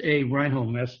because A, Reinhold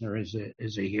Messner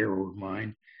is a hero of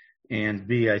mine, and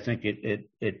B, I think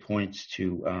it points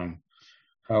to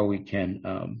how we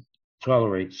can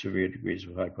tolerate severe degrees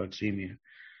of hypoxemia.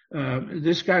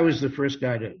 This guy was the first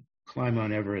guy to climb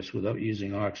Mount Everest without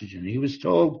using oxygen. He was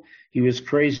told he was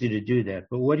crazy to do that,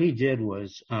 but what he did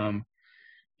was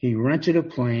he rented a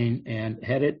plane and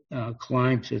had it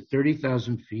climb to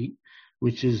 30,000 feet,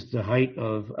 which is the height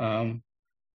of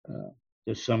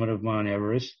the summit of Mount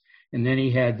Everest, and then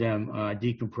he had them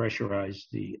decompressurize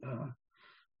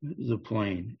the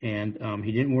plane, and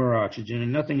he didn't wear oxygen,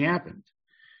 and nothing happened.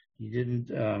 He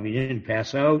didn't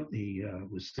pass out. He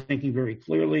was thinking very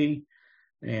clearly,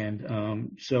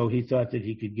 and so he thought that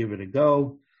he could give it a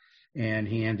go, and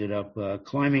he ended up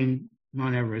climbing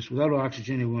Mount Everest without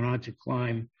oxygen. He went on to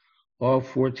climb all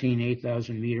 14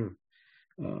 8,000-meter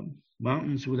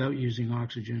mountains without using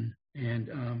oxygen,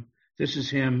 and this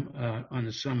is him on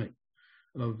the summit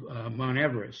of Mount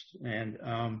Everest. And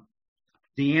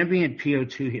the ambient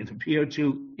PO2 here, the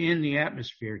PO2 in the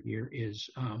atmosphere here is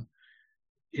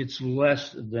it's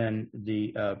less than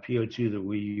the PO2 that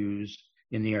we use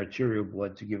in the arterial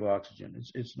blood to give oxygen.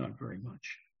 It's not very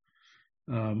much.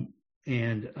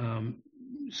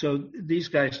 So these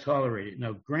guys tolerate it.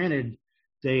 Now, granted,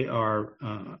 they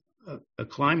are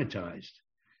acclimatized,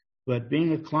 but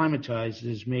being acclimatized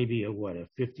is maybe a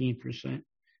 15%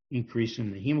 increase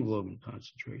in the hemoglobin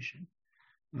concentration.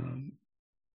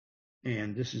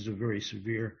 And this is a very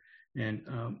severe. And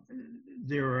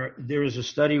there is a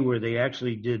study where they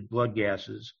actually did blood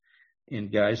gases in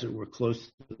guys that were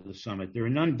close to the summit. There are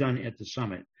none done at the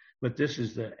summit, but this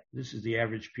is the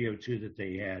average PO2 that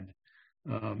they had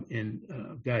in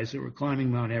guys that were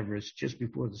climbing Mount Everest just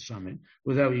before the summit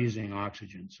without using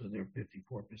oxygen. So they're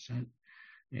 54%.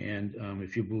 And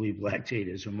if you believe lactate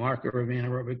is a marker of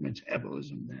anaerobic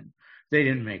metabolism, then they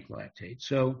didn't make lactate.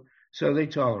 So they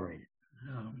tolerate it.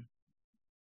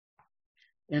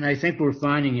 And I think we're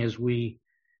finding as we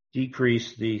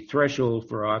decrease the threshold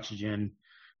for oxygen,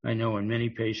 I know in many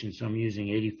patients I'm using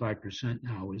 85%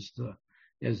 now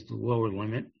as the lower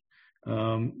limit.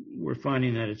 We're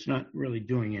finding that it's not really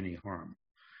doing any harm.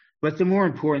 But the more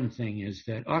important thing is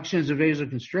that oxygen is a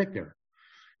vasoconstrictor.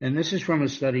 And this is from a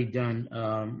study done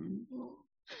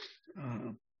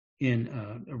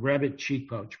in a rabbit cheek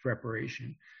pouch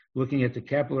preparation, looking at the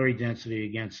capillary density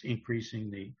against increasing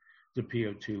the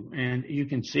PO2. And you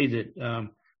can see that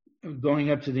going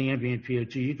up to the ambient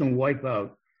PO2, you can wipe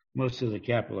out most of the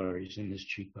capillaries in this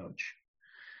cheek pouch.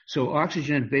 So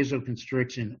oxygen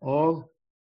vasoconstricts all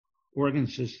organ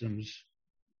systems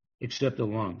except the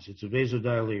lungs. It's a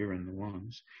vasodilator in the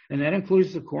lungs. And that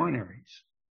includes the coronaries.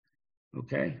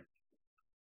 Okay?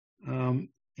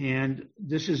 And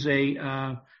this is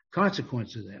a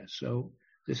consequence of that. So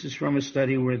this is from a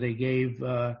study where they gave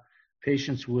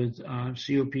patients with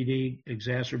COPD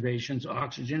exacerbations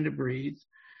oxygen to breathe.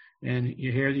 And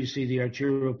here you see the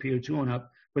arterial PO2 went up,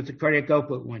 but the cardiac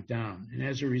output went down. And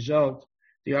as a result,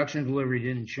 the oxygen delivery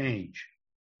didn't change.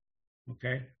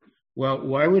 Okay? Well,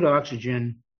 why would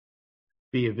oxygen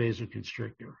be a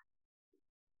vasoconstrictor?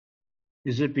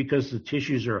 Is it because the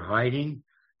tissues are hiding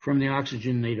from the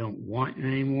oxygen they don't want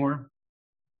anymore.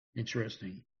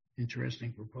 Interesting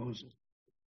proposal.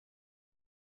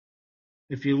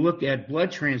 If you look at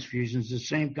blood transfusions, the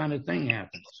same kind of thing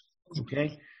happens.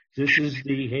 Okay, this is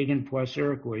the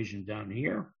Hagen-Poiseuille equation down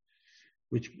here,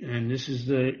 and this is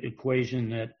the equation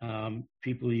that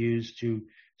people use to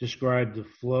describe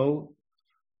flow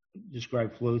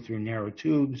through narrow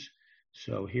tubes.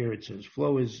 So here it says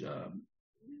flow is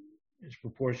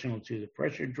proportional to the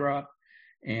pressure drop,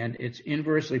 and it's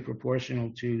inversely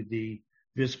proportional to the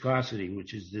viscosity,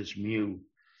 which is this mu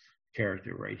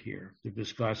character right here, the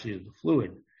viscosity of the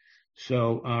fluid.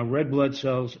 So red blood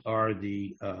cells are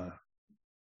the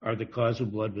cause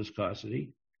of blood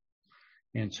viscosity.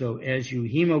 And so as you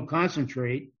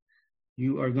hemoconcentrate,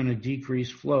 you are going to decrease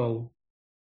flow,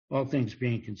 all things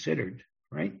being considered,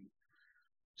 right?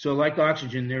 So like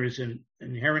oxygen, there is an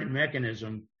inherent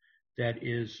mechanism that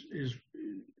is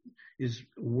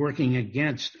working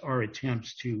against our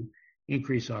attempts to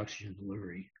increase oxygen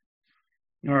delivery.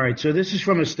 All right, so this is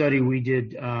from a study we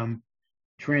did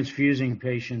transfusing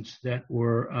patients that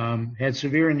had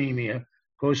severe anemia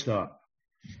post-op,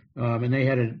 and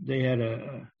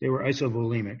they were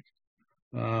isovolemic,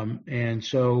 and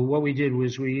so what we did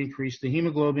was we increased the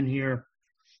hemoglobin here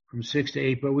from 6 to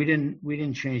 8, but we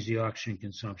didn't change the oxygen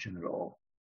consumption at all.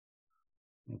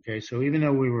 Okay, so even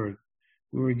though we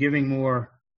were giving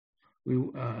more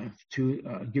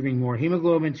giving more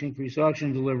hemoglobin to increase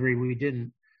oxygen delivery, we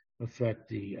didn't affect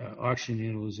the oxygen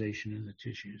utilization in the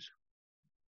tissues.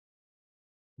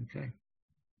 Okay.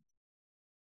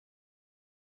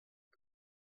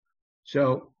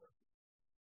 So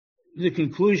the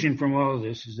conclusion from all of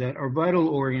this is that our vital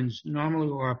organs normally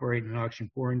will operate in an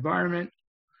oxygen-poor environment,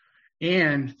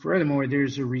 and furthermore,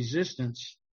 there's a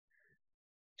resistance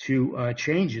to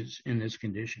changes in this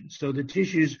condition. So the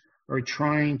tissues are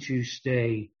trying to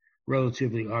stay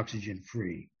relatively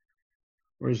oxygen-free,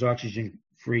 or as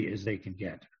oxygen-free as they can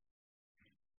get.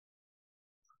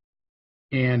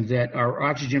 And that our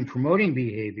oxygen-promoting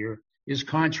behavior is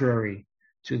contrary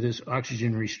to this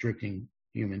oxygen-restricting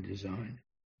human design.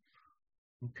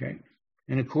 Okay.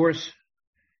 And of course,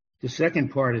 the second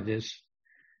part of this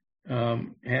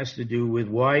has to do with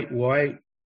why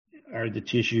are the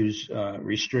tissues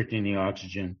restricting the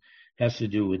oxygen, has to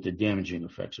do with the damaging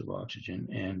effects of oxygen.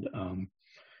 And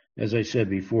as I said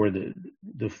before,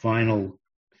 the final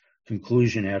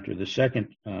conclusion after the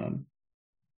second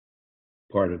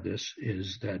part of this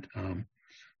is that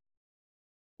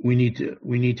we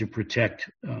need to protect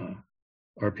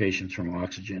our patients from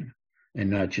oxygen and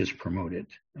not just promote it.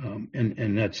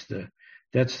 And that's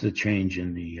the change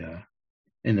in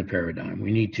the paradigm.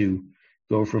 We need to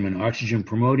go from an oxygen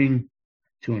promoting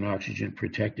to an oxygen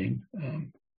protecting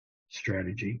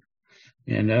strategy.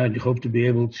 And I hope to be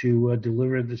able to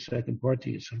deliver the second part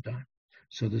to you sometime,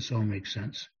 so this all makes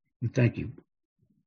sense. And thank you.